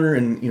blockade runner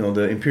and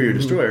the Imperial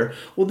Destroyer.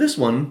 Well, this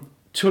one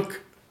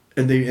took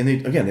and they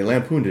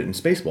lampooned it in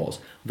Spaceballs.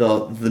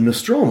 The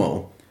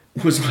Nostromo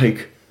was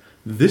like,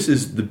 this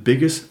is the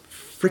biggest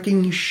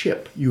freaking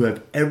ship you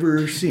have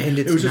ever seen, And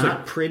it was it's just not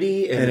like,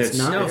 pretty, and it's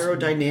not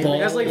aerodynamic.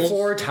 It has like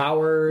 4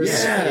 towers.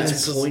 Yeah,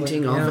 it's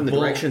pointing off in the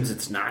directions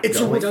it's not It's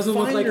going. It doesn't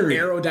look like Refinery.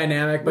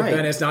 aerodynamic, but Right.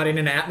 then it's not in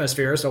an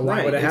atmosphere, so why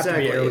Right, would it have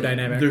exactly. to be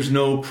aerodynamic? there's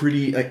no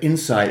pretty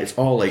inside. It's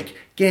all like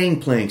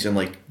gangplanks and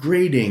like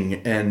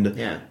grating and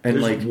Yeah, and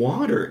there's like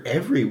water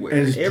everywhere.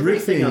 And it's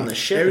Everything dripping. on the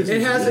ship.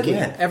 Everything- It has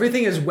wet.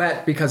 everything is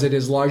wet because it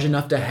is large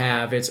enough to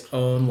have its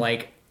own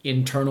like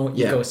internal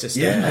Yeah. ecosystem.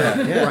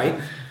 Yeah. right.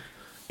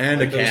 and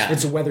a cat.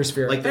 It's a weather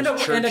sphere. Like and,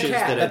 those a, and a churches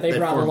cat that they that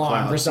brought form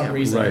along for clouds, some yeah.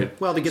 reason. Right.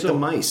 Well, to get the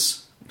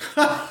mice,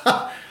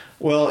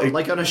 Well,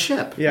 like on a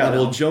ship. yeah, you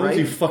know, well,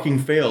 Jonesy right? fucking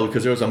failed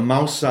because there was a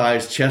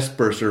mouse-sized chest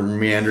burster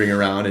meandering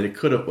around, and it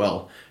could have.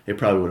 Well, it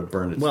probably would have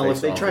burned its Well, face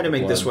if they off tried to with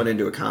make this blood. one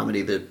into a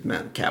comedy, the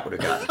cat would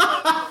have gotten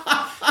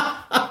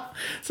it.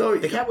 So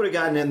The cat would have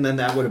gotten it, and then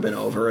that would have been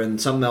over, and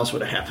something else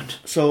would have happened.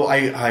 So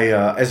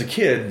I as a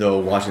kid though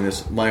watching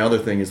this, my other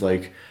thing is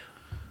like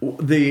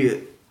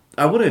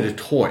I wanted a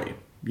toy,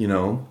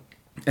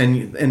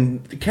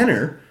 and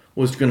Kenner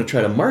was going to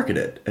try to market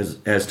it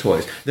as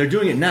toys. They're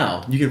doing it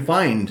now. You can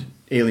find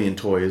Alien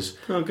toys.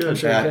 Oh, good.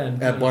 sure you at,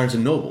 can. at Barnes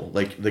and Noble,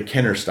 like the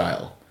Kenner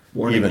style.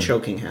 Warning: Even.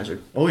 choking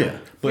hazard. Oh yeah,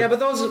 yeah, but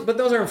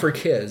those aren't for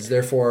kids.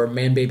 They're for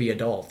man baby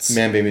adults.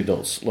 man, baby,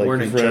 adults like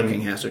Warning: your friend,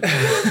 choking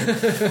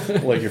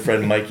hazard. like your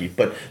friend Mikey.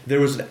 But there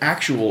was an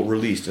actual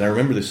release, and I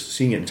remember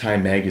seeing it in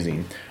Time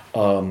magazine.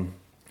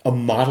 A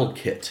model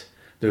kit.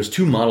 There was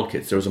 2 model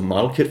kits. There was a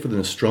model kit for the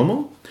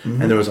Nostromo,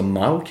 and there was a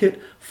model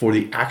kit for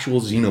the actual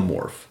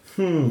Xenomorph.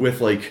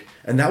 With like,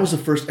 and that was the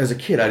first. As a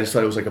kid, I just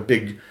thought it was like a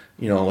big,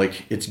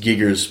 like it's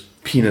Giger's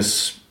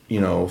penis,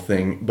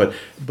 thing.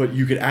 But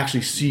you could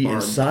actually see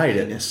inside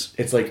penis.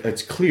 it. It's like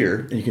it's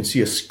clear, and you can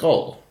see a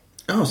skull.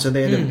 Oh, so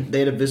they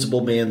had a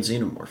visible man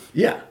xenomorph.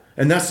 Yeah.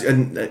 And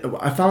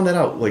I found that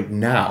out like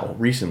now,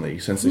 recently,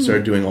 since they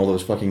started doing all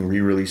those fucking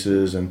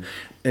re-releases, and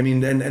I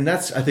mean, and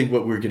that's I think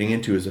what we're getting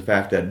into is the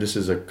fact that this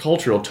is a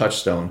cultural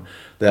touchstone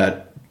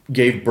that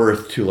gave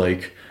birth to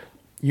like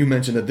you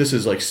mentioned that this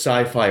is like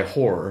sci-fi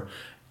horror.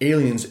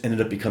 Aliens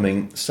ended up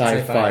becoming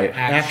sci-fi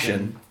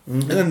action.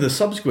 And then the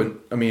subsequent,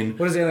 I mean,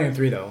 What is Alien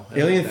 3 though?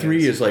 Alien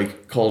 3 is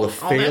like called a Oh,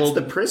 that's failed.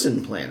 the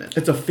prison planet.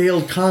 It's a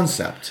failed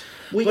concept.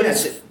 Well, But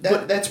yes,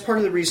 it's- that's part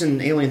of the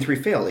reason Alien 3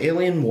 failed.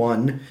 Alien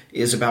 1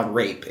 is about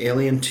rape.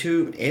 Alien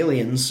 2,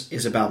 Aliens,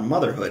 is about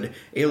motherhood.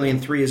 Alien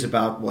 3 is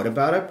about, what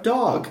about a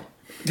dog?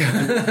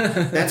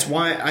 That's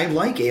why I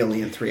like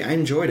Alien 3. I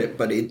enjoyed it,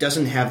 but it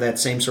doesn't have that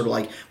same sort of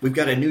like, we've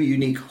got a new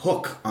unique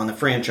hook on the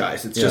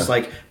franchise. It's just Yeah.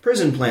 like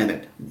Prison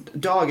Planet,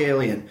 Dog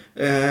Alien,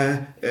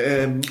 But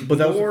that was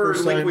the more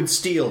first time- Liquid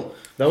Steel.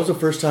 That was the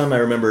first time I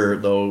remember,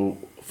 though,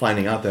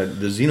 finding out that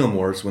the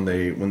Xenomorphs, when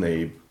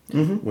they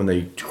when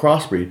they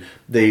crossbreed,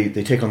 they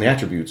take on the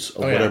attributes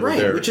of whatever Right,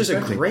 they're which is a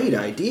expecting. great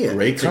idea.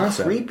 Great it's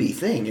concept. a creepy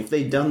thing. If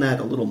they'd done that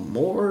a little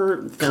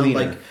more, found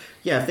Cleaner.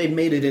 if they'd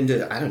made it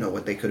into, I don't know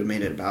what they could have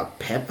made it about,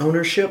 pet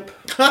ownership.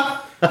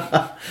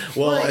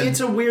 Well, and- it's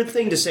a weird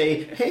thing to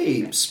say,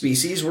 hey,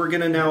 species, we're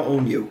going to now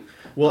own you.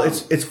 well,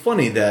 it's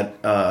funny that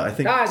I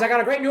think Guys, I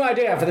got a great new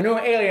idea for the new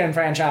Alien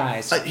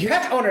franchise.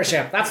 here's- Pet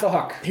ownership. That's the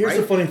hook. here's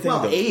the funny thing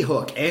Well,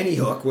 though. Any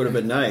hook would have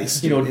been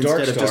nice. You know,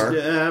 instead of Darkstar-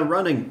 just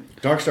running.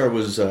 Darkstar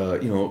was Dan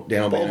Bald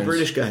O'Bannon's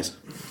British guys.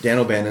 Dan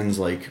O'Bannon's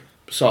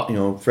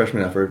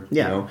freshman effort,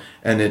 Yeah.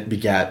 and it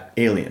begat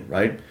Alien,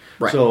 right?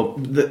 Right. So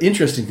the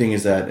interesting thing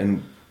is that,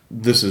 and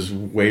this is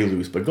way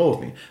loose, but go with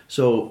me.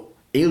 So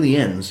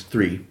Aliens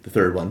 3, the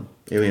third one,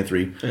 Alien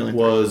 3, Alien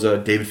was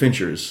David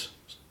Fincher's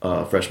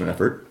freshman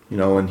effort,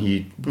 and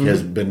he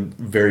has been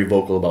very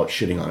vocal about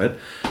shitting on it.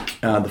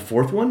 The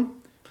fourth one,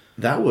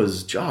 that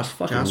was Joss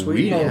fucking Joss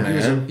Whedon, Whedon, He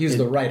man. was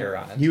the writer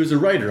on it. He was a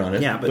writer on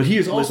it. Yeah, but he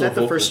is also was that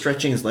the vocal. first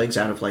stretching his legs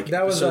out of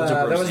That was episodes of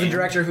that was the Roseanne?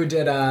 director who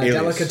did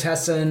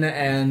Delicatessen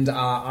and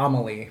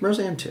Amelie.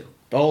 Roseanne too.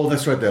 Oh,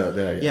 that's right.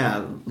 The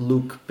Yeah,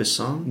 Luc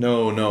Besson.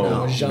 No.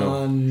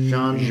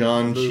 Jean.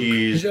 Jean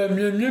Cheese.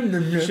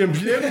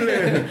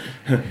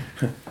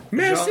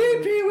 Merci,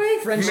 Pee-wee.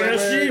 French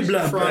Merci, words,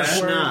 blah,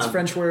 blah.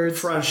 French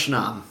words.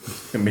 Frashnam.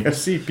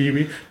 Merci,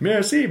 Pee-wee.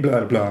 Merci,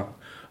 blah, blah.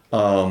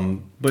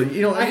 But,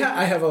 I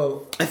have a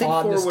I think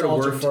odd 4 would've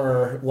nostalgia worked.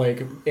 for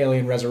like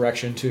Alien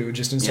Resurrection too,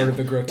 just in sort of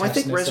the grotesqueness. Well, I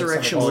think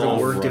Resurrection of would some of have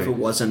the worked if right. it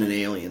wasn't an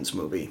Aliens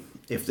movie.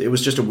 If it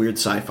was just a weird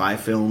sci-fi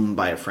film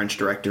by a French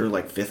director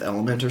like Fifth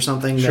Element or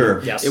something, then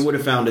Sure. Yes. it would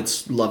have found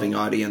its loving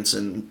audience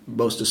and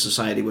most of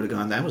society would have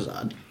gone, that was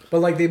odd. But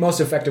like the most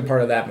effective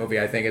part of that movie,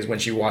 I think, is when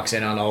she walks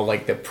in on all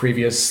like the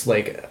previous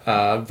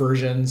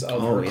versions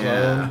of her yeah.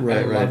 clone. Right,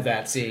 I right. love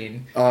that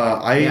scene.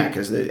 Yeah,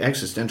 because the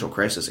existential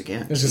crisis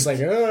again. It's just like,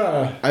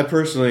 ugh. I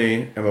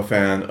personally am a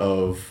fan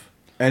of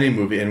any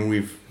movie, and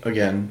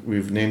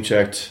we've name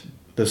checked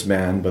this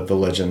man, but the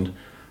legend,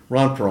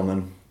 Ron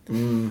Perlman,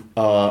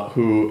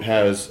 who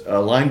has a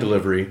line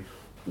delivery.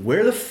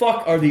 Where the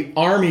fuck are the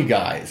army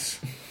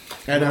guys?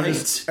 And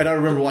Right. I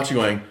remember watching,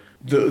 going,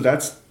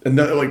 that's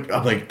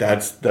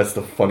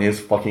the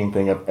funniest fucking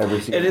thing I've ever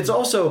seen. And it's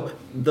also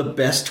the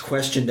best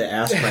question to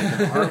ask right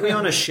now. Aren't we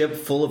on a ship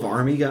full of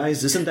army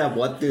guys? Isn't that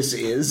what this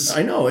is?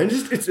 I know, and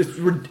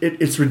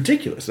it's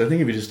ridiculous. I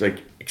think if you just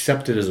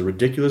accept it as a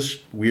ridiculous,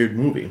 weird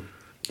movie.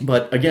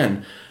 But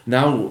again,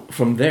 now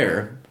from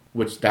there,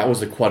 that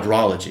was a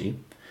quadrology,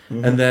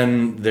 and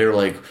then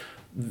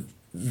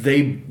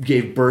they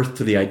gave birth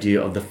to the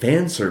idea of the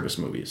fan service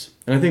movies.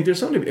 And I think there's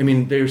something. I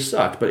mean, they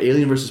sucked, but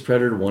Alien vs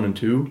Predator 1 and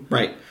 2,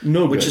 Right.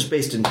 No Which good. is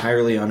based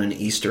entirely on an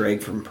Easter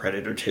egg from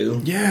Predator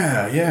 2.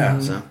 Yeah.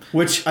 So-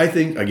 Which I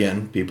think,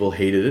 again, people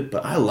hated it,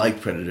 but I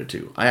like Predator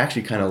 2. I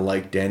actually kind of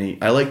like Danny.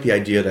 I like the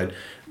idea that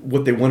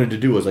what they wanted to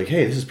do was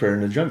hey, this is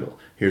Predator in the jungle.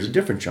 Here's a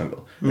different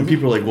jungle. And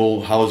people are like,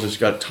 well, how has this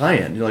got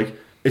tie-in? You're like,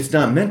 it's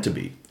not meant to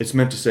be. It's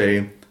meant to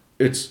say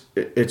it's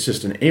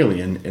just an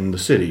alien in the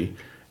city,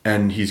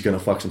 and he's going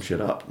to fuck some shit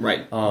up.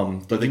 Right.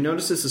 But Did you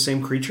notice it's the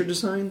same creature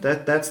design?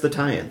 That's the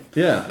tie-in.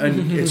 yeah,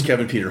 and it's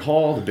Kevin Peter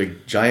Hall, the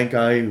big giant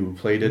guy who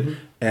played it,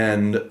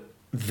 and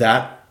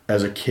that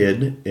as a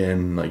kid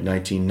in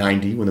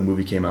 1990 when the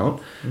movie came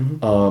out,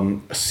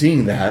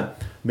 seeing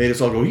that made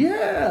us all go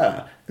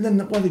yeah. And then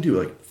what do they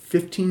do?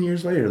 15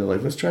 years later, they're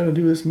like, let's try to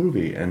do this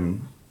movie.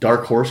 And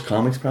Dark Horse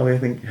Comics probably I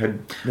think had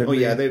Oh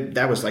yeah,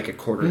 that was like a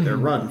quarter of their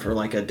run for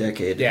like a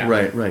decade. Yeah.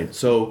 right.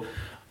 So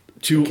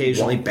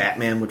Occasionally,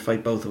 Batman would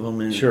fight both of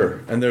them. And, sure,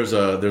 and there's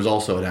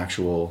also an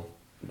actual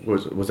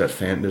was that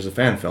fan? There's a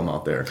fan film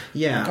out there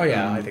Yeah. Oh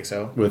yeah, I think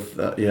so. with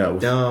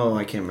No,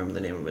 I can't remember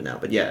the name of it now,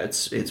 but yeah,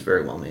 it's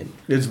very well made.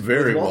 it's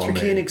very well Walter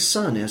made. Koenig's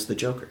son as the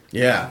Joker.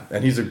 Yeah,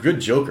 and he's a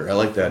good Joker. I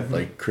like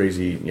that,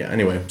 crazy. Yeah.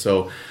 Anyway,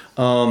 so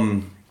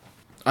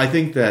I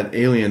think that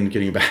Alien,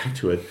 getting back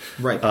to it,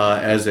 Right.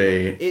 as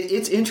a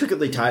It's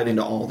intricately tied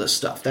into all this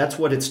stuff. That's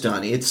what it's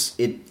done. It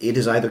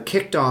is either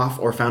kicked off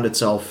or found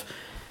itself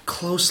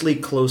closely,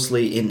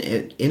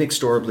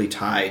 inexorably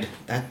tied.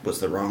 That was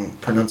the wrong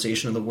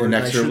pronunciation of the word. I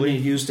shouldn't Inexorably?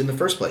 have used in the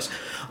first place.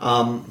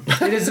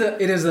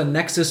 It is a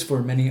nexus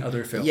for many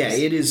other films. Yeah,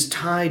 it is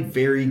tied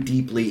very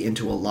deeply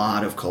into a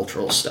lot of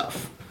cultural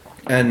stuff.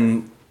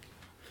 and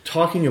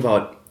talking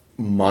about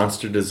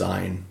monster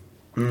design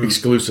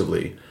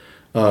exclusively,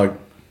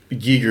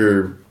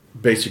 Giger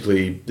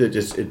basically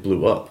it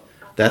blew up.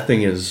 That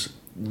thing is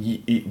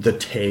the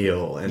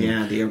tail and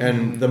Yeah,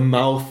 and the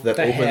mouth that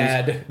The opens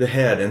head. the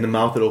head and the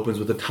mouth that opens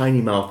with a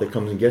tiny mouth that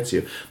comes and gets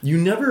you. You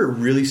never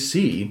really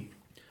see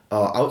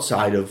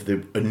outside of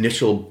the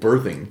initial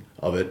birthing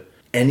of it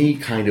any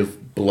kind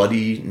of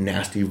bloody,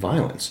 nasty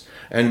violence.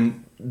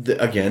 And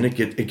again, it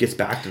gets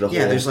back to the whole.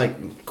 Yeah, there's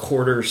like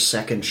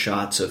quarter-second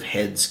shots of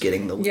heads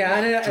getting the Yeah,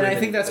 and I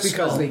think that's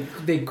because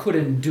they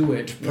couldn't do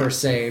it per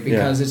se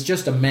because it's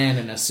just a man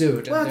in a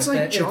suit. Well, it's like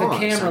if the Jaws.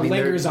 camera I mean,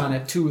 lingers on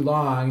it too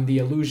long, the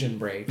illusion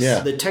breaks. Yeah.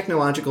 the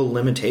technological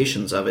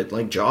limitations of it,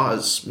 like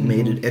Jaws,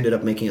 ended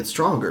up making it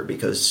stronger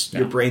because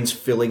your brain's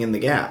filling in the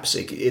gaps.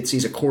 It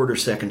sees a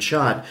quarter-second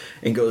shot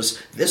and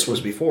goes, "This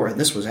was before and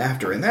this was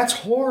after, and that's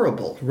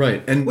horrible."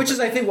 right, and Which is,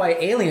 I think, why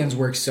Aliens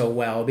works so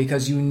well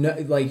because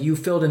you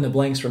filled in the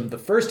blanks from the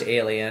first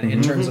Alien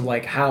in terms of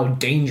like how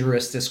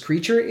dangerous this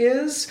creature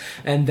is,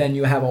 and then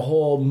you have a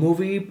whole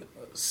movie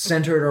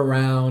centered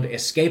around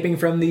escaping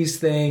from these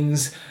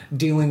things,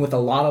 dealing with a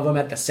lot of them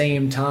at the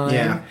same time.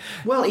 Yeah.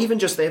 Well, even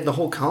just they have the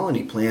whole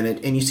colony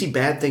planet, and you see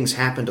bad things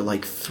happen to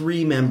like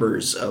 3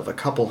 members of a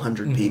couple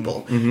hundred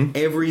people.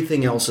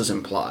 Everything else is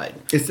implied.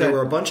 There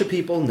were a bunch of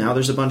people, now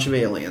there's a bunch of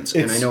aliens,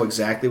 and I know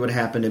exactly what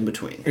happened in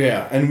between.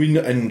 yeah, and we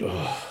know,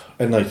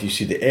 and like you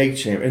see the egg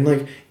chamber, and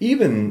like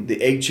even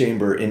the egg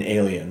chamber in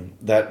Alien,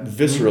 that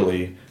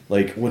viscerally,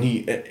 like when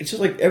it's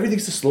just like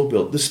everything's a slow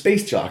build. The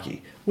space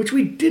jockey, which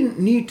we didn't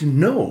need to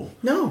know.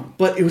 No.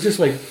 But it was just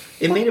like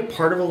It made it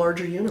part of a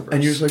larger universe.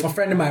 and you're just A like,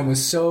 friend of mine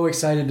was so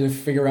excited to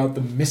figure out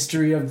the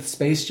mystery of the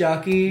space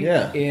jockey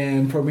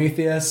in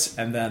Prometheus,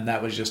 and then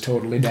that was just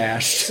totally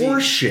dashed.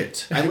 horse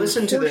shit. I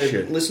listened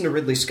to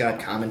Ridley Scott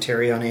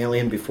commentary on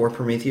Alien before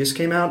Prometheus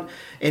came out,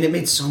 and it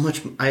made so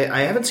much.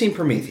 I haven't seen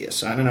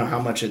Prometheus. I don't know how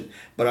much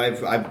but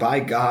I've by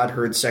God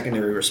heard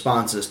secondary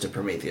responses to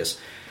Prometheus,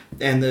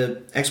 and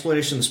the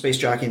explanation of the space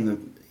jockey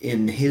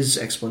in his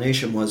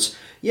explanation was,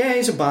 yeah,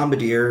 he's a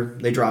bombardier.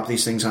 They drop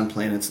these things on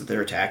planets that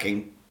they're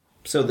attacking,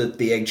 so that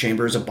the egg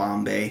chamber is a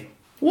bomb bay.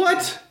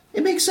 What?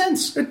 It makes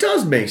sense, It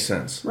does make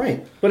sense.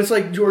 right? But it's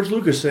like George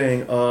Lucas saying,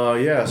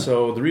 yeah,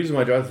 so the reason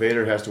why Darth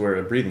Vader has to wear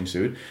a breathing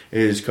suit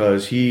is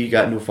because he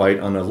got into a fight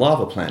on a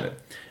lava planet.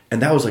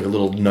 And that was like a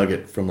little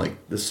nugget from like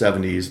the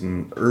 70s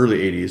and early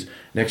 80s.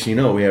 Next thing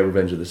you know, we have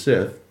Revenge of the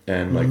Sith,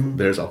 and like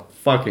there's a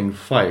fucking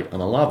fight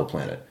on a lava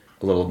planet.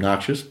 A little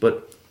obnoxious,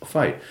 but a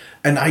fight.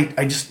 And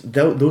I just,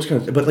 those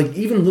kinds of, but like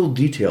even little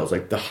details,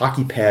 like the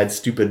hockey pad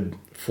stupid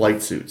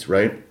flight suits,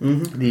 right?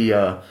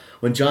 The,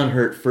 when John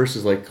Hurt first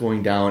is like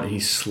going down and he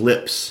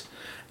slips,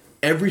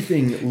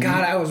 everything.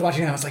 God, I was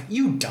watching that. I was like,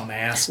 "You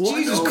dumbass! Well,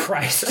 Jesus I know.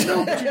 Christ!" I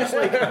know, but you're just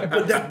like,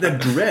 but that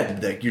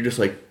dread that you're just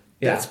like,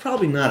 that's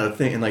probably not a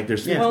thing. And like,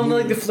 there's Well, and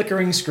like the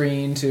flickering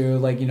screen too,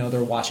 like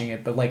they're watching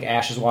it, but like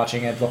Ash is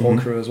watching it, the whole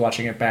crew is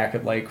watching it back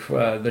at like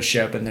the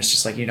ship, and there's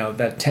just like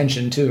that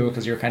tension too,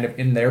 because you're kind of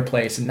in their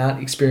place and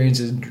not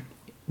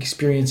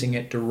experiencing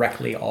it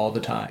directly all the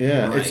time.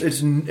 yeah, Right.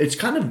 it's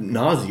kind of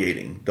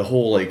nauseating. The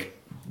whole like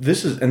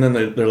this is, and then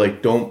they're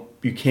like,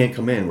 you can't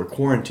come in, we're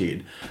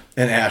quarantined,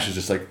 and Ash is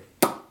just like,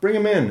 bring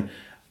him in.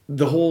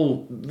 The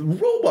whole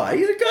robot,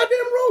 he's a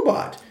goddamn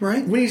robot,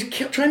 Right. When he's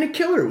trying to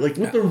kill her, like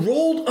with the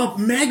rolled up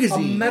A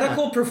magazine.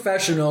 medical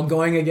professional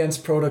going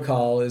against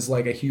protocol is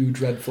like a huge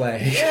red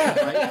flag. Yeah,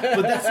 right.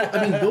 But that's,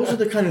 I mean, those are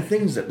the kind of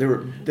things that they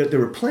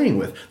were playing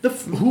with.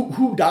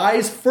 Who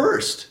dies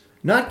first?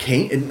 Not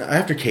Kane, and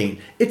after Kane,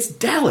 it's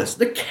Dallas,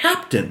 the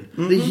captain,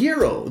 the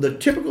hero, the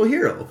typical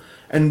hero.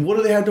 And what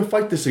do they have to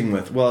fight this thing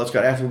with? Well, it's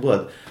got acid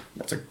blood.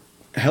 That's a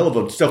hell of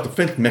a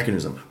self-defense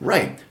mechanism,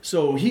 right?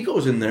 So he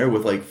goes in there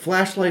with like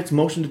flashlights,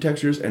 motion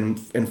detectors, and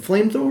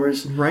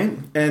flamethrowers, Right.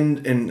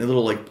 and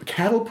little like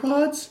cattle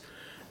prods.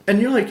 And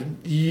you're like,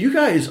 you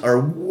guys are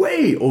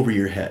way over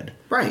your head.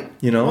 Right.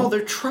 You know? Well,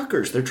 they're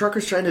truckers. They're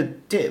truckers trying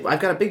to... I've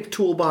got a big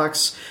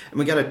toolbox, and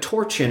we got a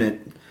torch in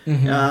it.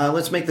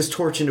 Let's make this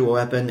torch into a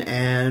weapon.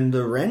 And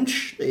the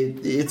wrench,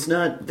 it's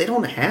not... They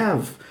don't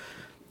have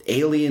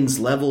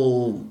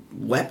Aliens-level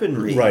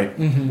weaponry. Right.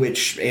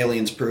 Which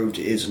Aliens proved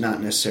is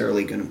not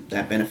necessarily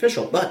that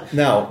beneficial. But...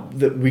 Now,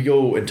 we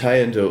go and tie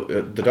into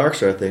the Dark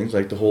Star things,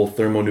 like the whole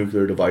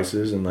thermonuclear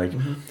devices, and like,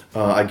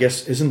 I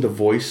guess, isn't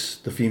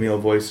the female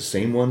voice, the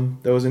same one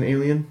that was in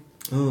Alien?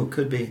 Oh,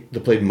 could be.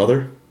 That played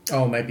Mother?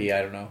 Oh, maybe,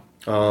 I don't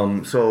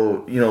know.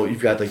 So,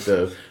 you've got like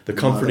the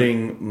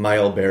comforting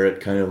Myle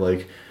Barrett kind of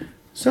like,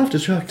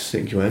 self-destruct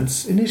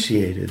sequence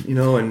initiated,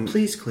 and...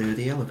 Please clear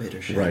the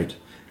elevator shaft. Right.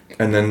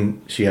 And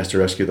then she has to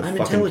rescue the I'm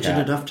fucking intelligent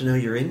cat. enough to know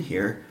you're in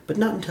here, but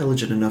not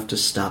intelligent enough to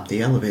stop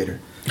the elevator.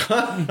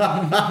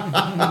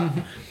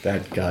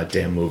 That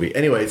goddamn movie.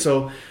 Anyway,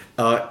 so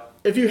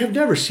if you have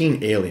never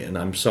seen Alien,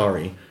 I'm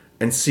sorry,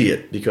 and see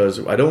it, because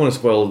I don't want to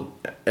spoil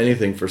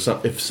anything for some.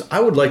 If I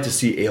would like to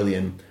see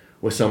Alien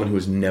with someone who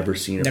has never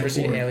seen it. Never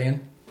before. seen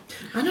Alien.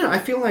 I don't know. I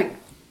feel like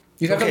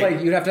You'd have Okay.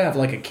 to you'd have to have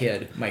like a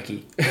kid,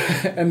 Mikey,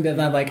 and then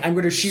I'm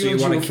going to shield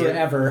you want you a kid?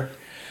 forever,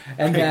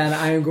 and then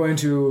I am going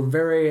to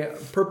very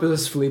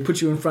purposefully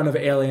put you in front of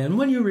Alien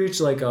when you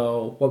reach like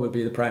what would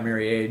be the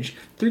primary age?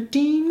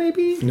 13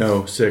 maybe?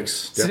 No,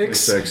 6. Definitely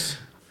 6.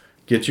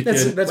 Get your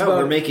kid. That's well,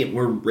 about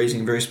we're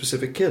raising a very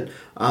specific kid.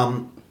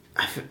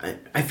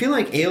 I feel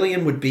like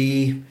Alien would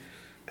be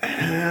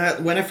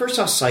when I first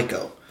saw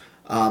Psycho.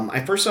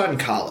 I first saw it in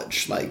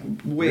college, like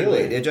way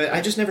late. I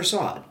just never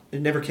saw it.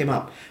 It never came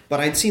up. But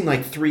I'd seen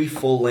like 3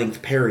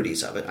 full-length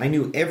parodies of it. I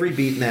knew every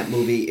beat in that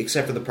movie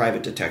except for the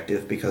private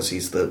detective because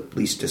he's the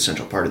least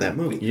essential part of that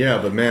movie. Yeah,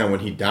 but man,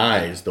 when he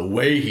dies, the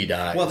way he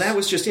dies. Well, that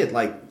was just it.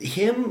 Like,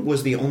 him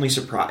was the only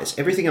surprise.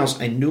 Everything else,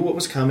 I knew what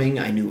was coming.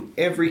 I knew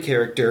every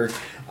character.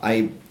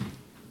 I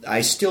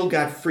still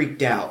got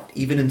freaked out,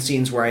 even in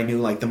scenes where I knew,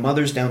 like, the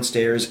mother's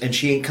downstairs and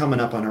she ain't coming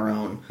up on her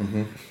own.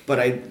 Mm-hmm.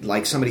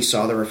 But somebody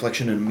saw the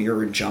reflection in a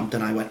mirror and jumped,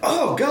 and I went,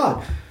 oh,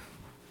 God!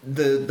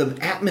 The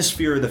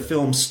atmosphere of the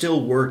film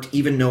still worked,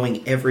 even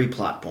knowing every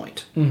plot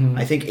point. Mm-hmm.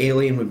 I think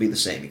Alien would be the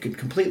same. You could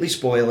completely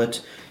spoil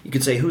it. You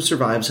could say who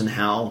survives and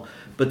how,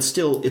 but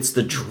still, it's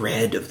the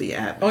dread of the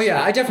atmosphere. Oh,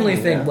 yeah, I definitely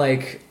think,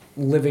 like,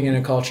 living in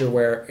a culture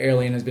where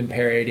Alien has been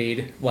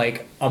parodied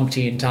like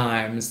umpteen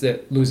times,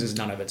 that loses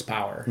none of its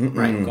power.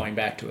 Right, going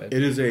back to it.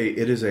 It is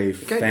a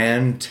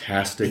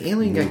fantastic. The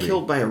alien movie. got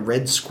killed by a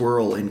red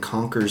squirrel in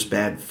Conker's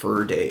Bad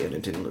Fur Day, and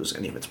it didn't lose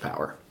any of its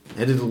power.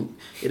 It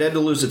had to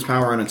lose its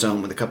power on its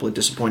own with a couple of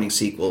disappointing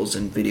sequels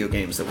and video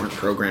games that weren't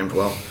programmed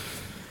well.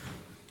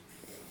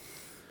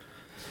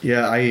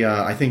 Yeah,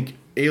 I think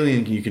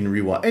Alien you can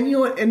rewatch, and you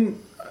know what?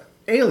 And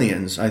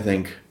Aliens, I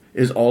think,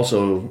 is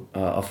also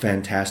a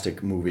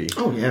fantastic movie.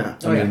 Oh yeah,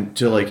 I mean,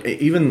 to like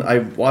even I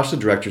watched the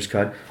director's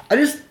cut.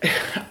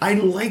 I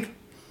like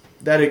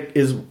that it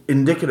is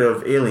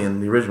indicative.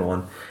 Alien, the original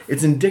one,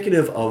 it's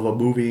indicative of a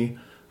movie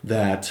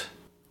that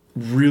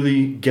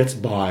really gets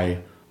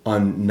by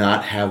on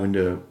not having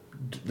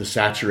the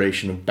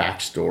saturation of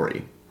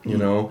backstory. You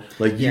know,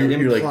 like it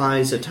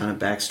implies a ton of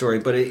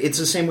backstory, but it's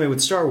the same way with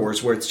Star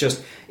Wars, where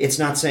it's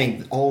not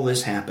saying all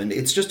this happened.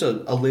 It's just a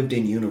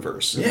lived-in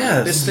universe.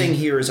 Yes. This thing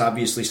here is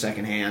obviously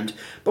secondhand,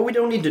 but we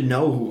don't need to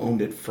know who owned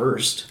it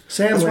first.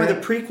 Why the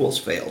prequels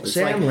failed. It's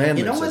Sam Landman,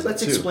 you know what? says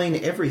Let's it too. explain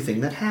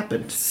everything that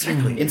happened.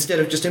 Exactly. Instead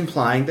of just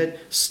implying that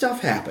stuff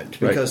happened,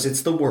 because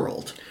it's the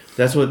world.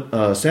 That's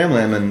what Sam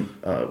Landman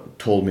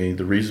told me.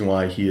 The reason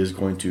why he is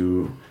going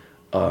to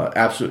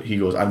he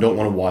goes, I don't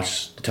want to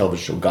watch the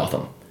television show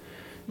Gotham.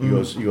 He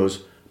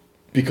goes,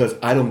 because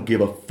I don't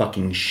give a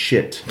fucking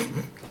shit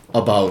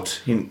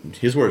about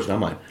his words, not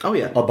mine. Oh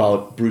yeah,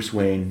 about Bruce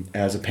Wayne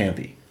as a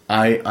pampy.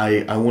 I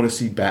want to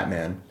see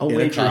Batman. Oh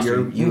wait,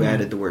 you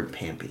added the word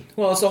pampy.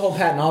 Well, it's the whole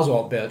Patton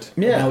Oswalt bit.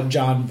 Yeah, about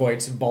John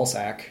Voight's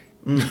ballsack.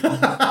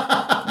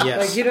 Yes,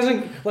 like he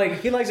doesn't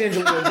he likes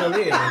Angelina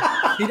Jolie.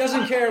 He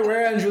doesn't care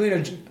where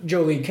Angelina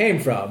Jolie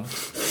came from.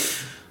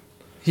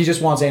 He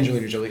just wants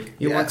Angelina Jolie.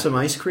 You want some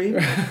ice cream?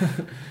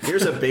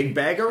 Here's a big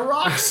bag of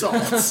rock salt.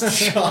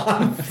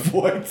 John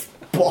Voight's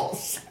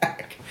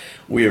ballsack.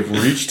 We have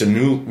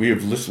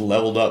just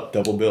leveled up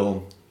Double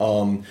Bill.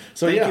 Thank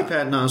you,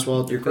 Patton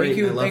Oswalt. You're great.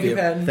 I love you.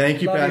 Patton.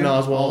 Thank you, Patton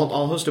Oswalt.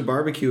 I'll host a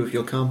barbecue if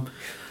you'll come.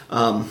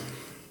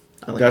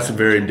 That's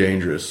very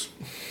dangerous.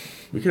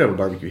 We could have a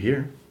barbecue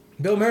here.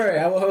 Bill Murray,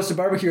 I will host a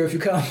barbecue if you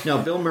come. No,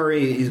 Bill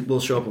Murray will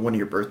show up at one of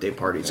your birthday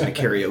parties in a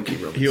karaoke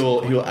room.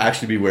 He'll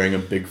actually be wearing a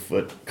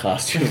Bigfoot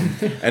costume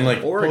and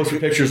post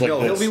pictures like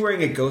this. He'll be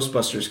wearing a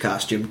Ghostbusters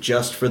costume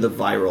just for the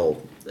viral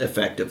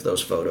effect of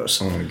those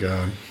photos. Oh my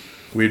god,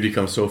 we've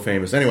become so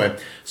famous. Anyway,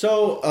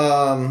 so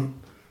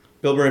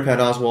Bill Murray, Pat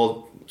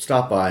Oswalt,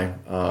 stop by.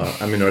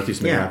 I'm in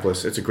Northeast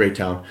Minneapolis. It's a great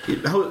town.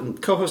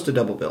 Co-host a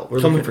Double Bill. We're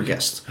looking for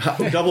guests.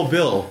 Double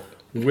Bill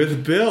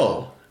with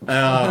Bill.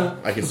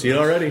 I can see it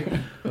already.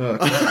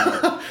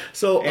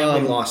 So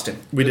we lost him.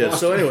 We did.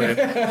 So anyway,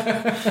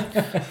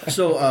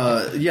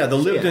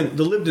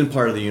 the lived-in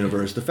part of the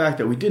universe. The fact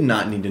that we did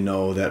not need to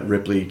know that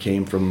Ripley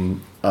came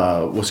from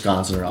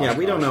Wisconsin or Oshkosh. Yeah,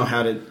 we don't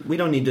know we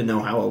don't need to know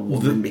how a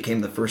woman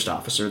became the first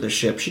officer of the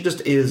ship. She just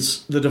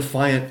is the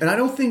defiant. And I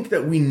don't think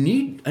that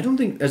I don't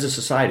think as a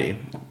society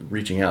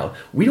reaching out,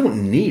 we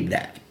don't need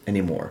that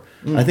anymore.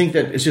 I think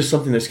that it's just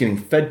something that's getting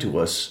fed to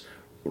us,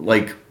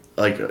 like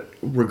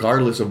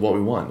regardless of what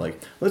we want.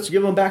 Like, let's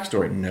give them a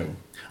backstory. No.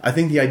 I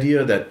think the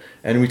idea that,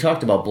 and we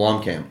talked about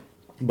Blomkamp,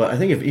 but I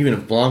think even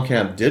if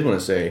Blomkamp did want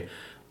to say,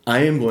 I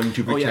am going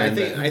to pretend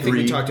I think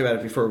we talked about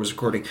it before it was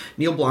recording.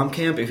 Neil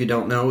Blomkamp, if you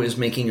don't know, is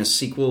making a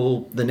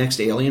sequel, the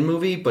next Alien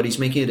movie, but he's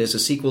making it as a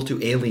sequel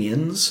to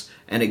Aliens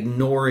and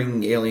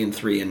ignoring Alien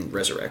 3 and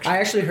Resurrection. I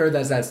actually heard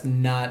that's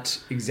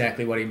not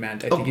exactly what he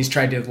meant. I think he's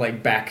tried to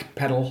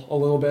backpedal a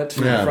little bit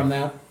from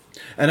that.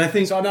 And I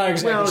think so. I'm not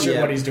exactly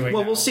sure what he's doing.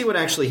 Well, now. We'll see what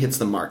actually hits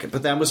the market.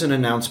 But that was an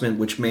announcement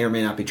which may or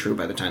may not be true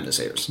by the time this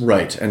airs.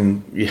 Right,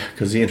 and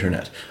because the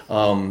internet.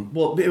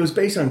 Well, it was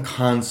based on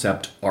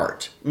concept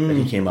art that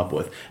he came up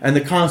with, and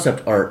the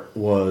concept art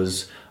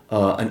was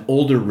an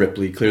older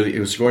Ripley. Clearly, it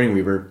was Sigourney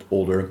Weaver,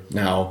 older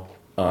now,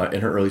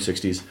 in her early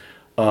 60s,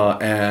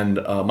 and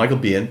Michael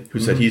Biehn, who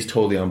said he's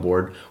totally on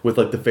board with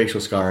the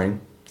facial scarring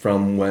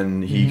from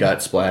when he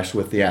got splashed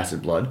with the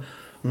acid blood.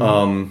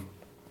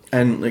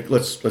 And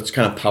let's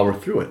kind of power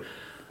through it.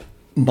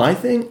 My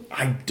thing,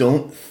 I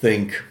don't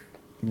think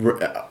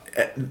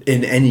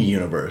in any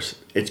universe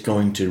it's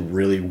going to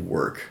really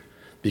work,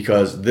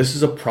 because this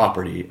is a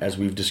property, as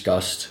we've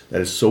discussed,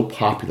 that is so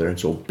popular and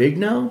so big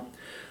now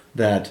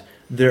that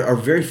there are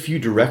very few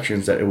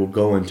directions that it will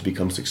go in to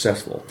become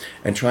successful.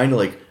 And trying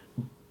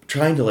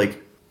to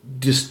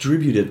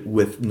distribute it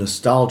with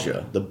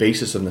nostalgia, the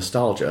basis of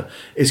nostalgia,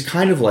 is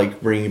kind of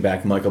like bringing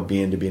back Michael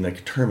Biehn to be in like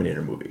a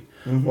Terminator movie.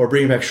 Or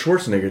bringing back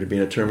Schwarzenegger to be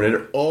in a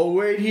Terminator. Oh,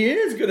 wait, he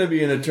is going to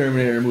be in a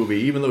Terminator movie,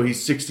 even though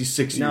he's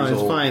 66 years old. No,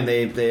 it's fine.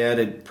 They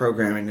added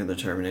programming to the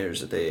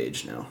Terminators at the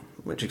age now,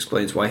 which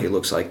explains why he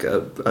looks like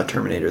a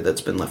Terminator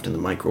that's been left in the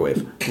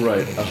microwave.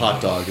 Right, a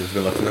hot dog has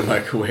been left in the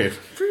microwave.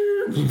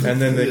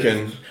 And then they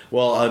can...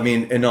 Well, I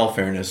mean, in all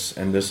fairness,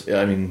 and this...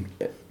 I mean,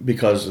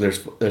 because there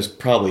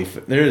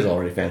is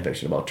already fan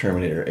fiction about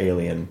Terminator,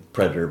 Alien,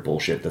 Predator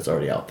bullshit that's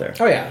already out there.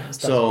 Oh, yeah.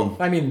 So...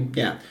 I mean,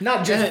 yeah.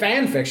 Not just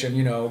fan fiction,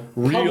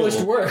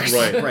 published works.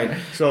 Right.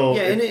 So...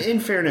 Yeah, and in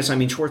fairness, I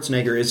mean,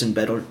 Schwarzenegger is in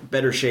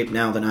better shape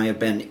now than I have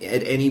been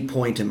at any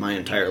point in my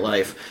entire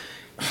life.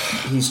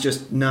 He's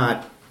just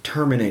not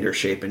Terminator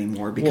shape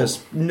anymore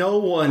because no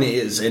one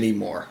is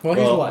anymore. Well,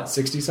 he's what,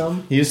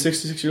 60-some? He is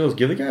 66 years old.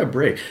 Give the guy a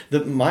break.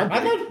 I'm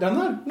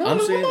not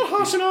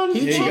horsing on.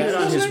 He cheated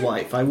on his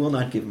wife. I will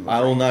not give him a break.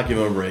 I will not give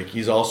him a break.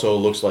 He's also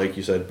looks like,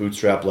 you said,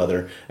 bootstrap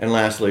leather. And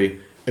lastly,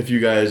 if you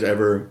guys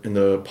ever in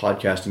the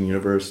podcasting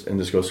universe, and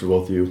this goes for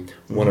both of you,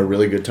 want a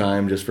really good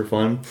time just for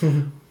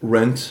fun,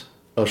 rent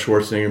a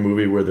Schwarzenegger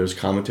movie where there's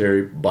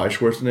commentary by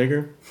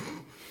Schwarzenegger.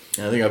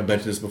 And I think I've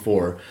mentioned this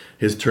before.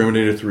 His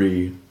Terminator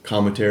 3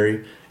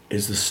 commentary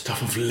is the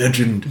stuff of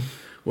legend.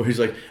 Where he's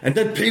like, and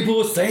then people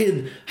were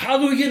saying, how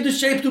do we get the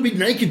shape to be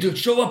naked to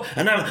show up?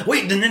 And I'm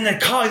wait, and then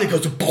that car that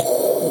goes,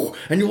 boo,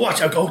 and you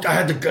watch, I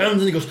had the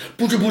guns, and he goes,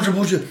 butcher, butcher,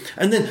 butcher.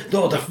 And then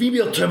the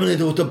female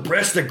Terminator with the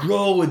breasts that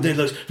grow, and they're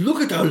like,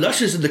 look at how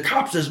luscious, and the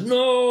cop says,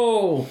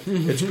 no.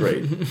 It's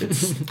great.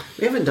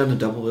 We haven't done a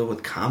double bill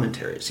with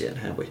commentaries yet,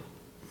 have we?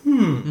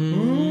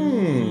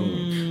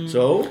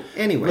 So,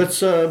 anyway,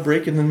 let's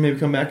break and then maybe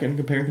come back and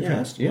compare and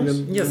contrast. Yeah.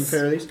 Yes.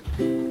 Compare these.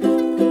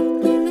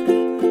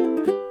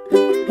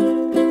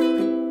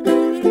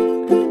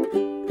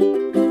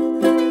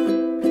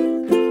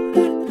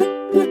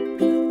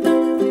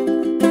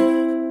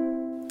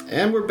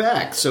 And we're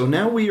back. So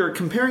now we are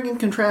comparing and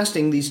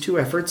contrasting these two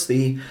efforts,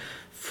 the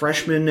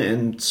freshman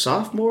and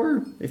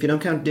sophomore, if you don't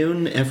count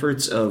Dune,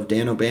 efforts of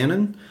Dan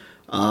O'Bannon.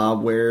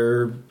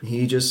 Where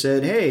he just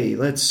said, hey,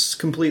 let's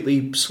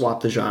completely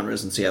swap the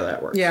genres and see how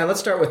that works. Yeah, let's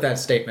start with that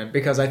statement,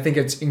 because I think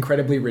it's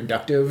incredibly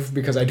reductive,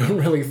 because I don't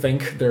really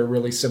think they're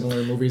really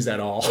similar movies at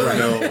all. Right.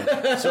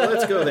 No. So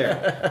let's go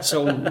there.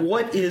 So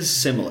what is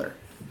similar?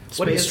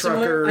 Space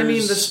truckers? I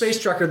mean, the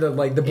space trucker, the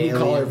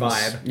blue-collar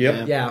vibe.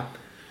 Yep. Yeah.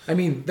 I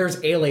mean,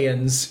 there's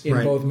aliens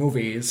in both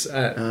movies.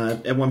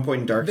 At one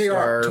point in Dark Star... They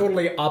are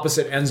totally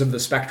opposite ends of the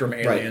spectrum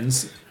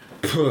aliens. Right.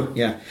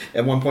 Yeah.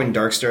 At one point in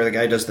Dark Star, the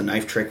guy does the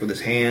knife trick with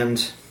his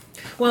hand.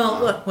 I'm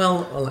going to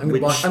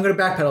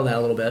backpedal that a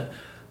little bit.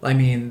 I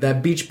mean,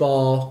 that beach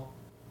ball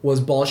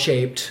was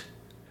ball-shaped,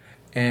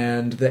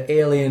 and the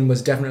alien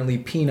was definitely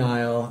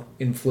penile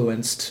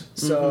influenced.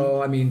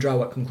 So, I mean, draw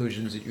what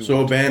conclusions you So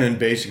want. O'Bannon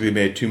basically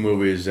made two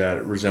movies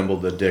that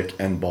resembled the dick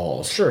and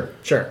balls. Sure.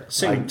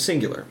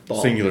 Singular.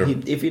 Ball. Singular.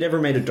 If he'd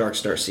ever made a Dark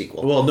Star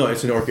sequel. Well, no,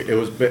 it's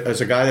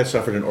a guy that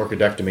suffered an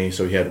orchidectomy,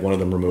 so he had one of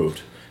them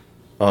removed.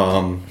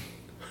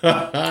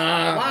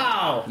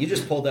 Wow! You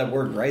just pulled that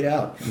word right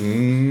out.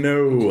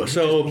 No.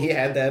 So he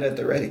had that at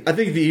the ready. I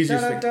think the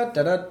easiest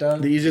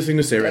thing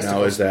to say right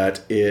now is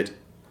that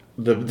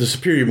the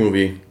superior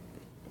movie,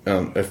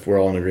 if we're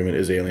all in agreement,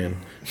 is Alien.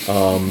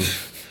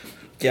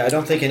 Yeah, I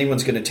don't think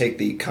anyone's going to take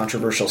the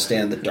controversial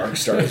stand that Dark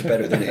Star is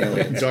better than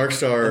Aliens. Dark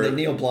Star... And that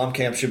Neil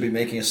Blomkamp should be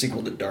making a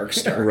sequel to Dark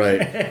Star.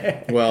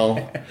 Right.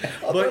 Well...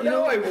 But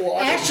I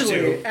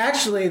wanted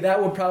Actually,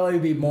 that would probably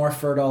be more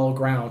fertile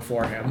ground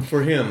for him.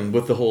 For him,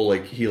 with the whole,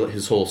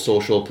 his whole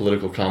social,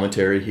 political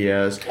commentary he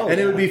has.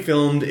 It would be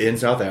filmed in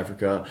South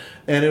Africa,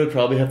 and it would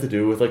probably have to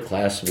do with,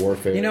 class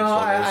warfare.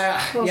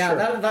 That's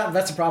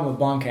the problem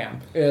with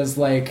Blomkamp, is,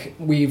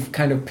 we've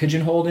kind of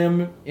pigeonholed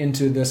him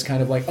into this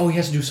kind of, he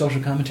has to do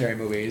social commentary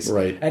movies.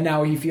 Right. And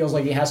now he feels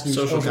like he has to do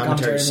social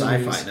commentary sci-fi,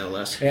 movies. no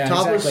less. Yeah,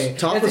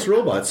 Topless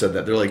Robot said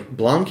that. They're like,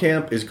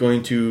 Blomkamp is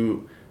going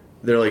to...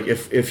 They're like,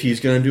 if he's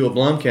going to do a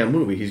Blomkamp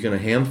movie, he's going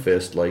to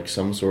ham-fist,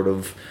 some sort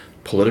of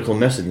political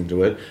message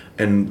into it.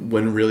 And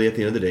when really, at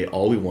the end of the day,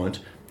 all we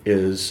want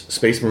is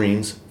Space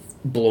Marines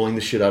blowing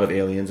the shit out of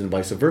aliens and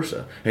vice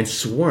versa. And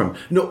Swarm.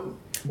 No...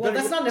 Well,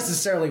 that's not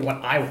necessarily what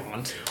I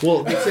want.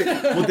 Well,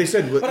 what they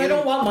said, but I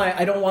don't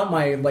want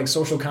my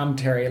social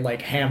commentary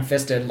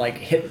ham-fisted,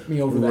 hit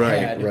me over the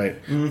head.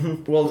 Right.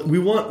 Mm-hmm. Well,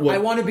 I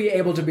want to be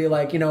able to be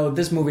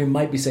this movie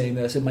might be saying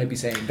this, it might be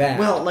saying that.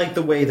 Well,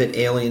 the way that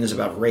Alien is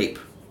about rape,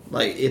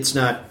 it's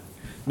not.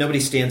 Nobody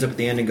stands up at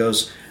the end and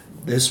goes,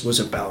 "This was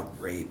about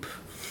rape."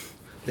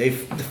 They've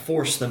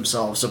forced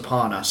themselves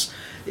upon us.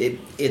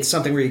 It's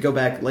something where you go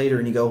back later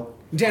and you go,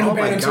 Dan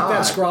O'Bannon took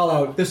that scrawl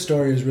out. This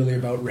story is really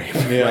about rape.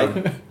 Yeah.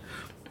 Right?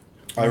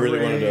 I really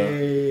wanted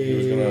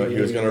to...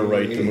 He was gonna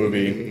write the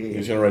movie. He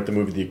was gonna write the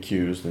movie The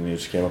Accused, and he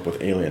just came up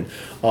with Alien.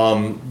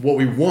 What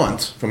we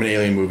want from an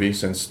Alien movie,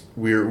 since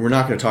we're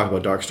not going to talk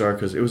about Dark Star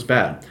because it was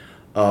bad,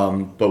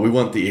 but we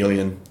want the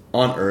alien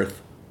on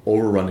Earth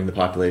overrunning the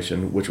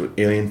population, which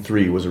Alien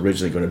 3 was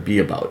originally going to be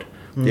about.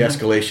 The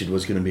escalation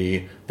was going to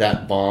be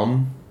that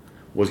bomb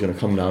was going to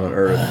come down on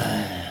Earth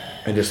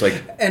and just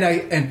like... And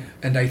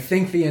I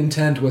think the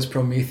intent was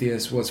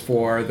Prometheus was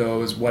for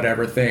those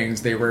whatever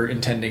things they were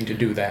intending to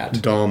do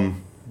that.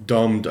 Dumb,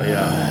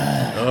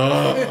 yeah.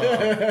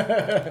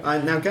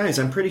 Now, guys,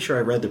 I'm pretty sure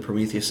I read that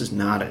Prometheus is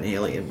not an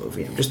Alien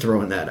movie. I'm just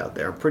throwing that out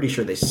there. I'm pretty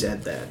sure they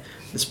said that,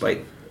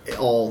 despite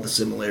all the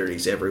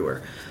similarities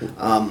everywhere.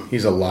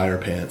 He's a liar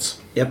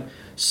pants. Yep.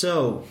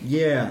 So,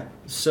 yeah.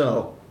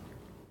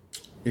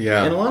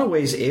 Yeah. In a lot of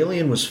ways,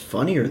 Alien was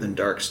funnier than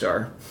Dark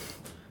Star.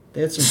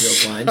 They had some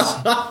joke lines.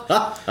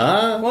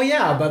 Well,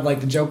 yeah, but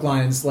like the joke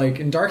lines, like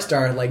in Dark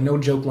Star, like no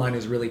joke line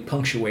is really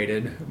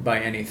punctuated by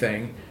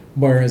anything.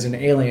 Whereas in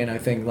Alien, I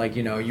think like,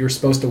 you know, you're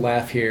supposed to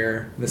laugh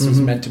here. This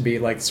was meant to be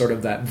like sort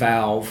of that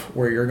valve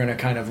where you're going to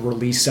kind of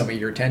release some of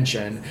your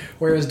tension.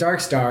 Whereas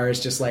Dark Star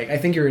is just like, I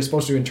think you're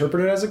supposed to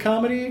interpret it as a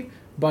comedy,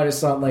 but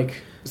it's not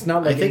like I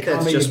think a that's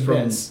comedy just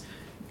from bits.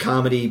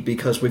 comedy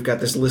because we've got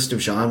this list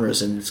of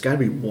genres and it's got to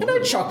be one.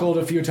 And I chuckled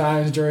a few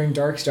times during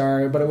Dark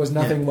Star, but it was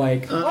nothing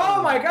like,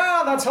 oh my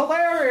god, that's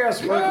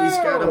hilarious! Look, he's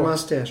got a Whoa!"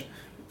 mustache.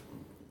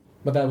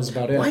 But that was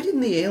about it. Why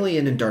didn't the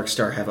alien in Dark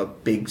Star have a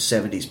big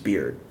 70s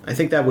beard? I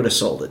think that would have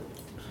sold it.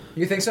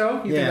 You think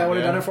so? You think that would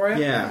have done it for you?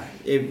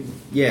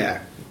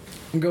 Yeah.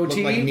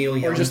 Goatee Looked like Neil or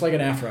Young. just like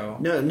an afro?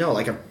 No,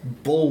 like a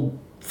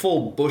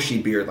full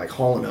bushy beard like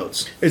Hall &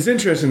 Oates. It's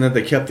interesting that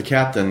they kept the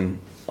captain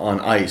on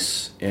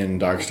ice in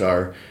Dark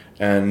Star,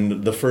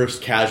 and the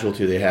first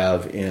casualty they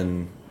have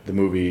in the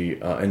movie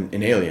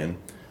in Alien,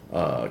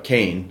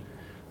 Kane,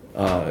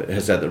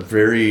 has that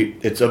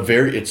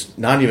it's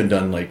not even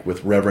done like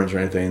with reverence or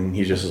anything.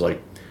 He just is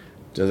like,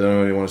 does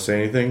anybody want to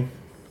say anything?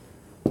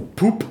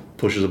 Poop,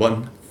 pushes a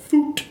button,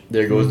 foot,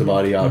 there goes the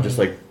body out, just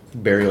like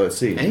burial at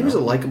sea. And he was a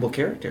likable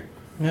character.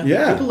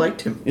 Yeah. People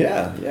liked him.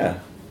 Yeah.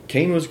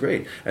 Kane was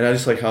great. And I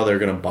just like how they're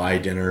going to buy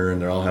dinner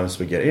and they're all having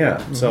spaghetti.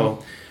 Yeah.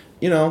 So,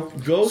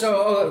 go...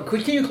 So,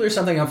 can you clear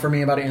something up for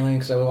me about Alien?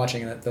 Because I was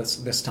watching it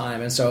this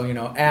time. And so,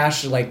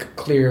 Ash, like,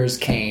 clears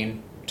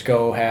Kane to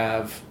go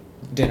have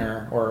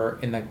dinner or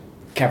in the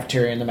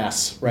cafeteria in the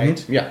mess, right?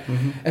 Mm-hmm. Yeah.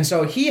 And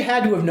so he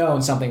had to have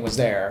known something was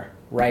there,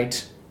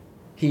 right?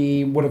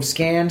 He would have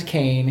scanned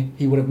Kane.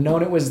 He would have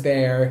known it was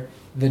there.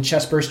 The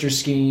chestburster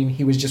scheme,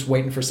 he was just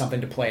waiting for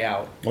something to play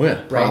out. Oh,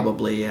 yeah. Right?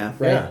 Probably, yeah.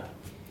 Right? Yeah.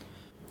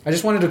 I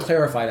just wanted to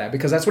clarify that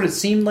because that's what it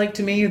seemed like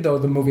to me, though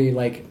the movie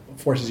like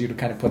forces you to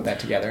kind of put that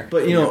together.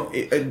 But,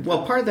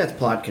 Well, part of that's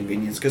plot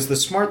convenience, because the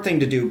smart thing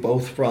to do,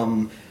 both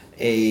from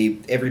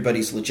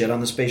everybody's legit on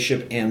the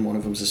spaceship and one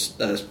of them's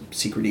a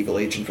secret evil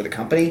agent for the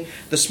company,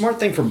 the smart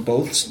thing from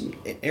both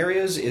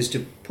areas is to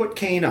put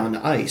Kane on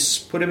ice,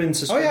 put him in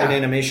suspended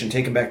animation,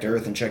 take him back to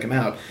Earth and check him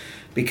out.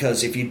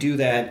 Because if you do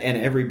that and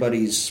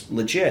everybody's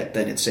legit,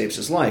 then it saves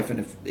his life.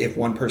 And if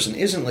one person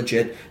isn't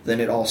legit,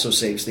 then it also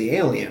saves the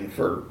alien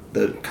for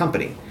the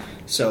company.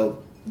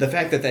 So the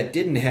fact that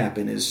didn't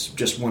happen is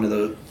just one of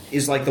the...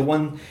 is like the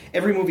one...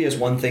 Every movie has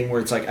one thing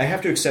where it's like, I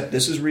have to accept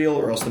this is real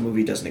or else the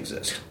movie doesn't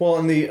exist. Well,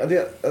 and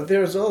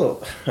there's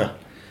all...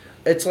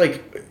 It's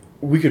like...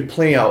 We could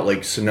play out,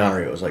 like,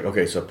 scenarios. Like,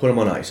 okay, so put him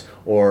on ice.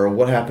 Or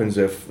what happens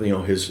if,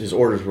 his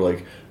orders were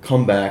like,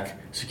 come back,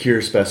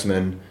 secure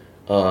specimen...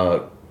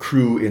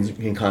 crew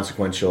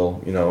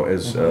inconsequential,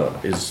 is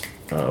what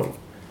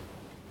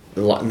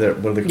are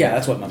they? Yeah,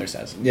 that's what Mother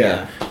says.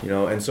 Yeah,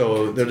 and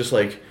so they're just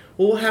like,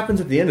 well, what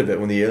happens at the end of it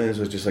when the aliens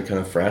was just like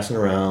kind of frassing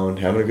around,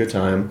 having a good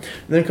time,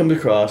 and then comes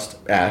across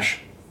Ash,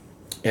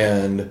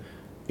 and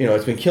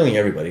it's been killing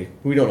everybody.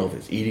 We don't know if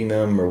it's eating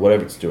them or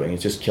whatever it's doing.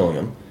 It's just killing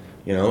them,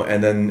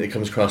 and then it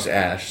comes across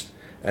Ash,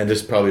 and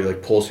this probably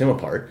like pulls him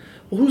apart.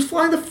 Well, who's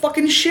flying the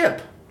fucking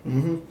ship?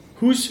 Mm-hmm.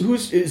 Who's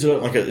is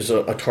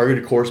it a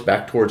targeted course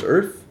back towards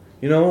Earth?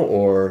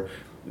 Or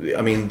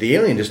the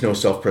alien just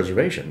knows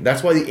self-preservation.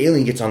 That's why the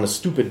alien gets on the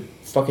stupid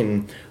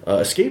fucking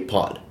escape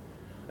pod.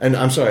 And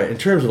I'm sorry, in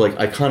terms of like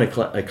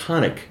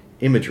iconic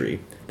imagery,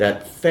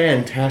 that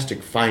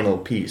fantastic final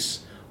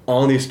piece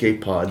on the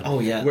escape pod. Oh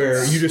yeah,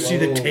 where you just see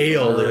the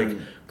tail that like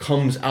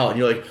comes out, and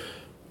you're like,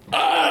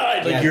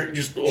 you're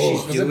just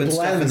she's doing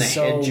stuff and the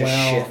head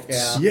just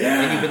shifts.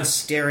 Yeah. And you've been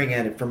staring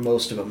at it for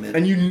most of a minute.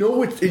 And you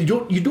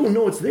don't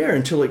know it's there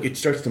until like it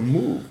starts to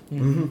move.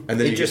 Mm-hmm. And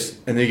then you get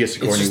Sigourney it's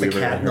just the Weaver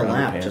cat in her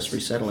lap underpants. just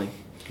resettling.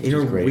 In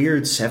her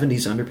weird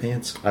 70s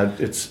underpants.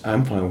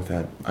 I'm fine with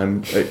that. I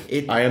am the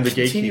gatekeeper. It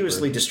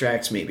continuously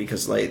distracts me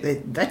because like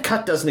that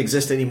cut doesn't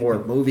exist anymore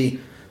in the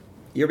movie.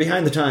 You're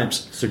behind the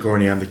times.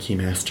 Sigourney, I'm the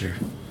keymaster.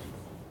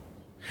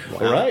 Wow.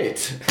 All right.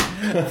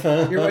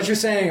 What you're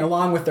saying,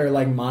 along with their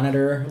like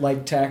monitor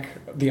like tech,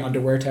 the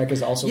underwear tech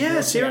is also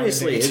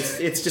seriously,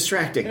 it's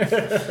distracting.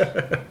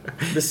 The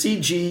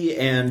CG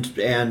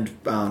and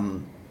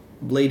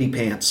lady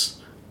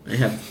pants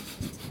have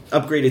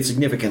upgraded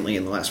significantly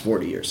in the last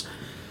 40 years.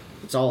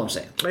 That's all I'm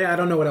saying. Yeah, I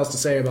don't know what else to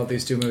say about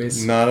these two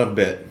movies. Not a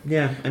bit.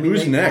 Yeah,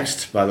 who's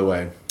next, by the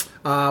way?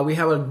 We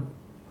have a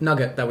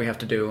nugget that we have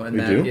to do,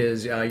 and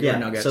is your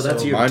nugget. So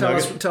that's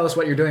tell us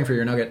what you're doing for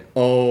your nugget.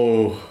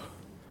 Oh.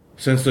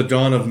 Since the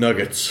dawn of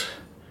nuggets,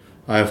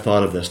 I have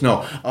thought of this.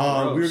 No,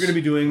 we were going to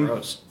be doing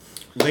Gross.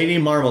 Lady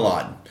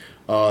Marmalade.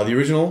 The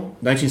original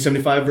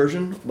 1975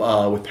 version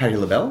with Patti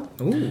LaBelle.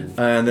 Ooh.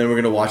 And then we're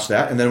going to watch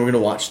that. And then we're going to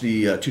watch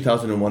the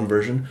 2001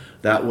 version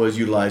that was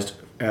utilized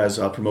as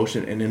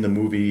promotion and in the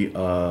movie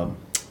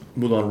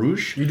Moulin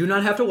Rouge. You do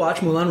not have to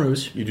watch Moulin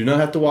Rouge. You do not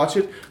have to watch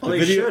it. Well,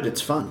 you should.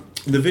 It's fun.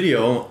 The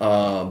video,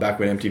 back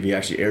when MTV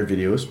actually aired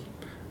videos,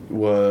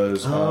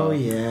 was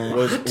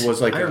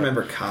was like I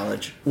remember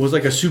college. was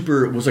like a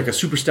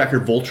super stacker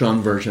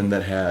Voltron version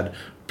that had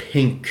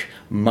Pink,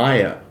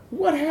 Maya.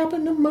 What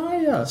happened to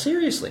Maya?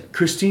 Seriously.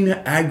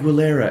 Christina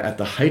Aguilera at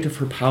the height of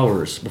her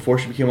powers before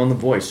she became on The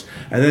Voice,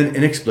 and then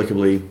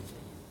inexplicably,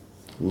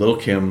 Lil'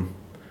 Kim.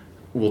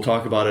 We'll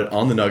talk about it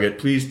on the Nugget.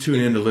 Please tune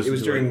in to listen. It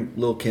was to during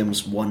Lil'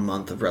 Kim's 1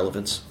 month of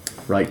relevance.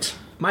 Right.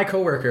 My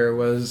coworker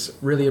was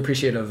really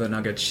appreciative of the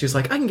Nuggets. She's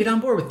like, I can get on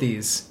board with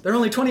these. They're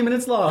only 20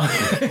 minutes long.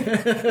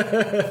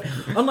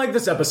 Unlike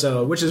this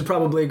episode, which is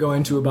probably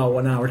going to about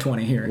 1 hour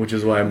 20 here. Which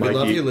is why Mikey.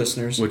 love you,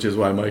 listeners. Which is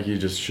why Mikey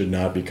just should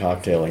not be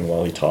cocktailing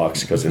while he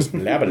talks because it's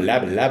labba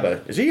labba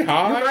labba. Is he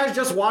high? You guys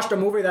just watched a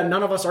movie that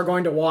none of us are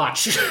going to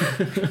watch.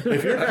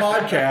 If your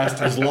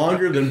podcast is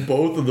longer than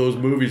both of those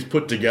movies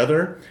put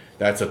together,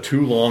 that's a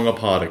too long a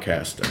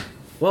podcast.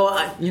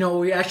 Well,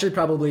 we actually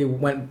probably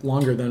went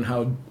longer than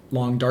how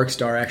long Dark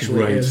Star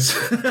actually Right. is.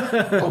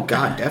 Oh,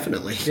 God,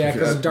 definitely. Yeah,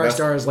 because Dark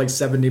Star is like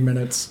 70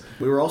 minutes.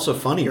 We were also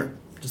funnier.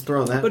 Just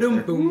throwing that. Ba-doom,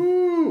 there. boom.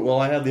 Ooh, well,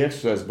 I have the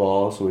exercise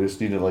ball, so we just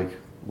need to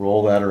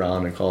roll that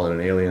around and call it an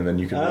alien. Then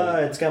you can.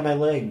 It's got my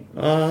leg.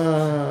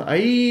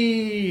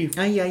 Aye.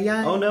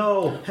 Oh,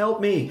 no.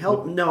 Help me.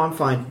 Help. No, I'm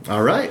fine.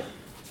 All right.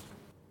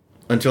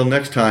 Until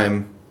next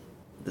time,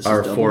 This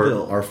our is Double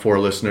Bill. four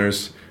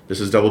listeners. This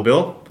is Double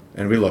Bill,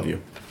 and we love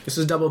you. This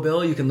is Double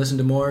Bill. You can listen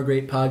to more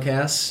great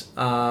podcasts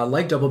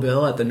like Double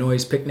Bill at the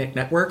Noise Picnic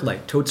Network,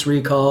 like Totes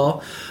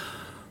Recall,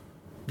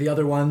 the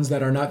other ones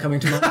that are not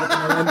coming to mind at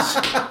the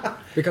moment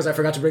because I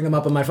forgot to bring them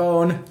up on my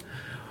phone.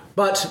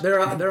 But they're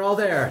all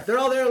there. They're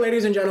all there,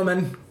 ladies and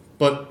gentlemen.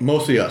 But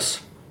mostly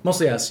us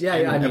Mostly us. Yeah,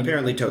 I mean,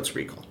 Apparently, Totes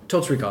Recall.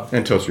 Totes Recall.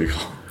 and Toast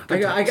Recall.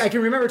 I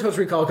can remember Totes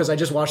Recall because I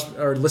just watched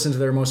or listened to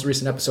their most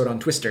recent episode on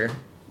Twister,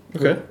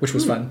 Okay. which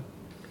was fun.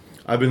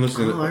 I've been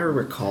listening Oh, I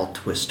recall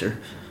Twister.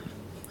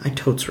 I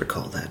totes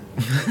recall that.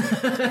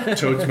 to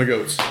Totes My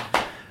Goats.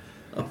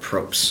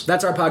 Approps.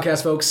 That's our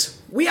podcast, folks.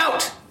 We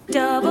out!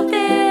 Double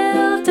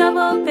bill,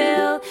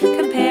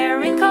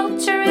 comparing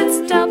culture,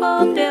 it's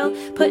double bill.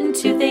 Putting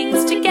two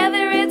things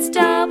together, it's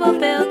double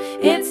bill,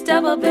 it's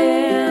double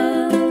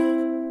bill.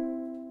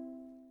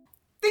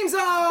 Theme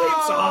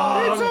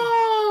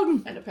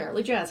song! And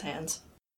apparently jazz hands.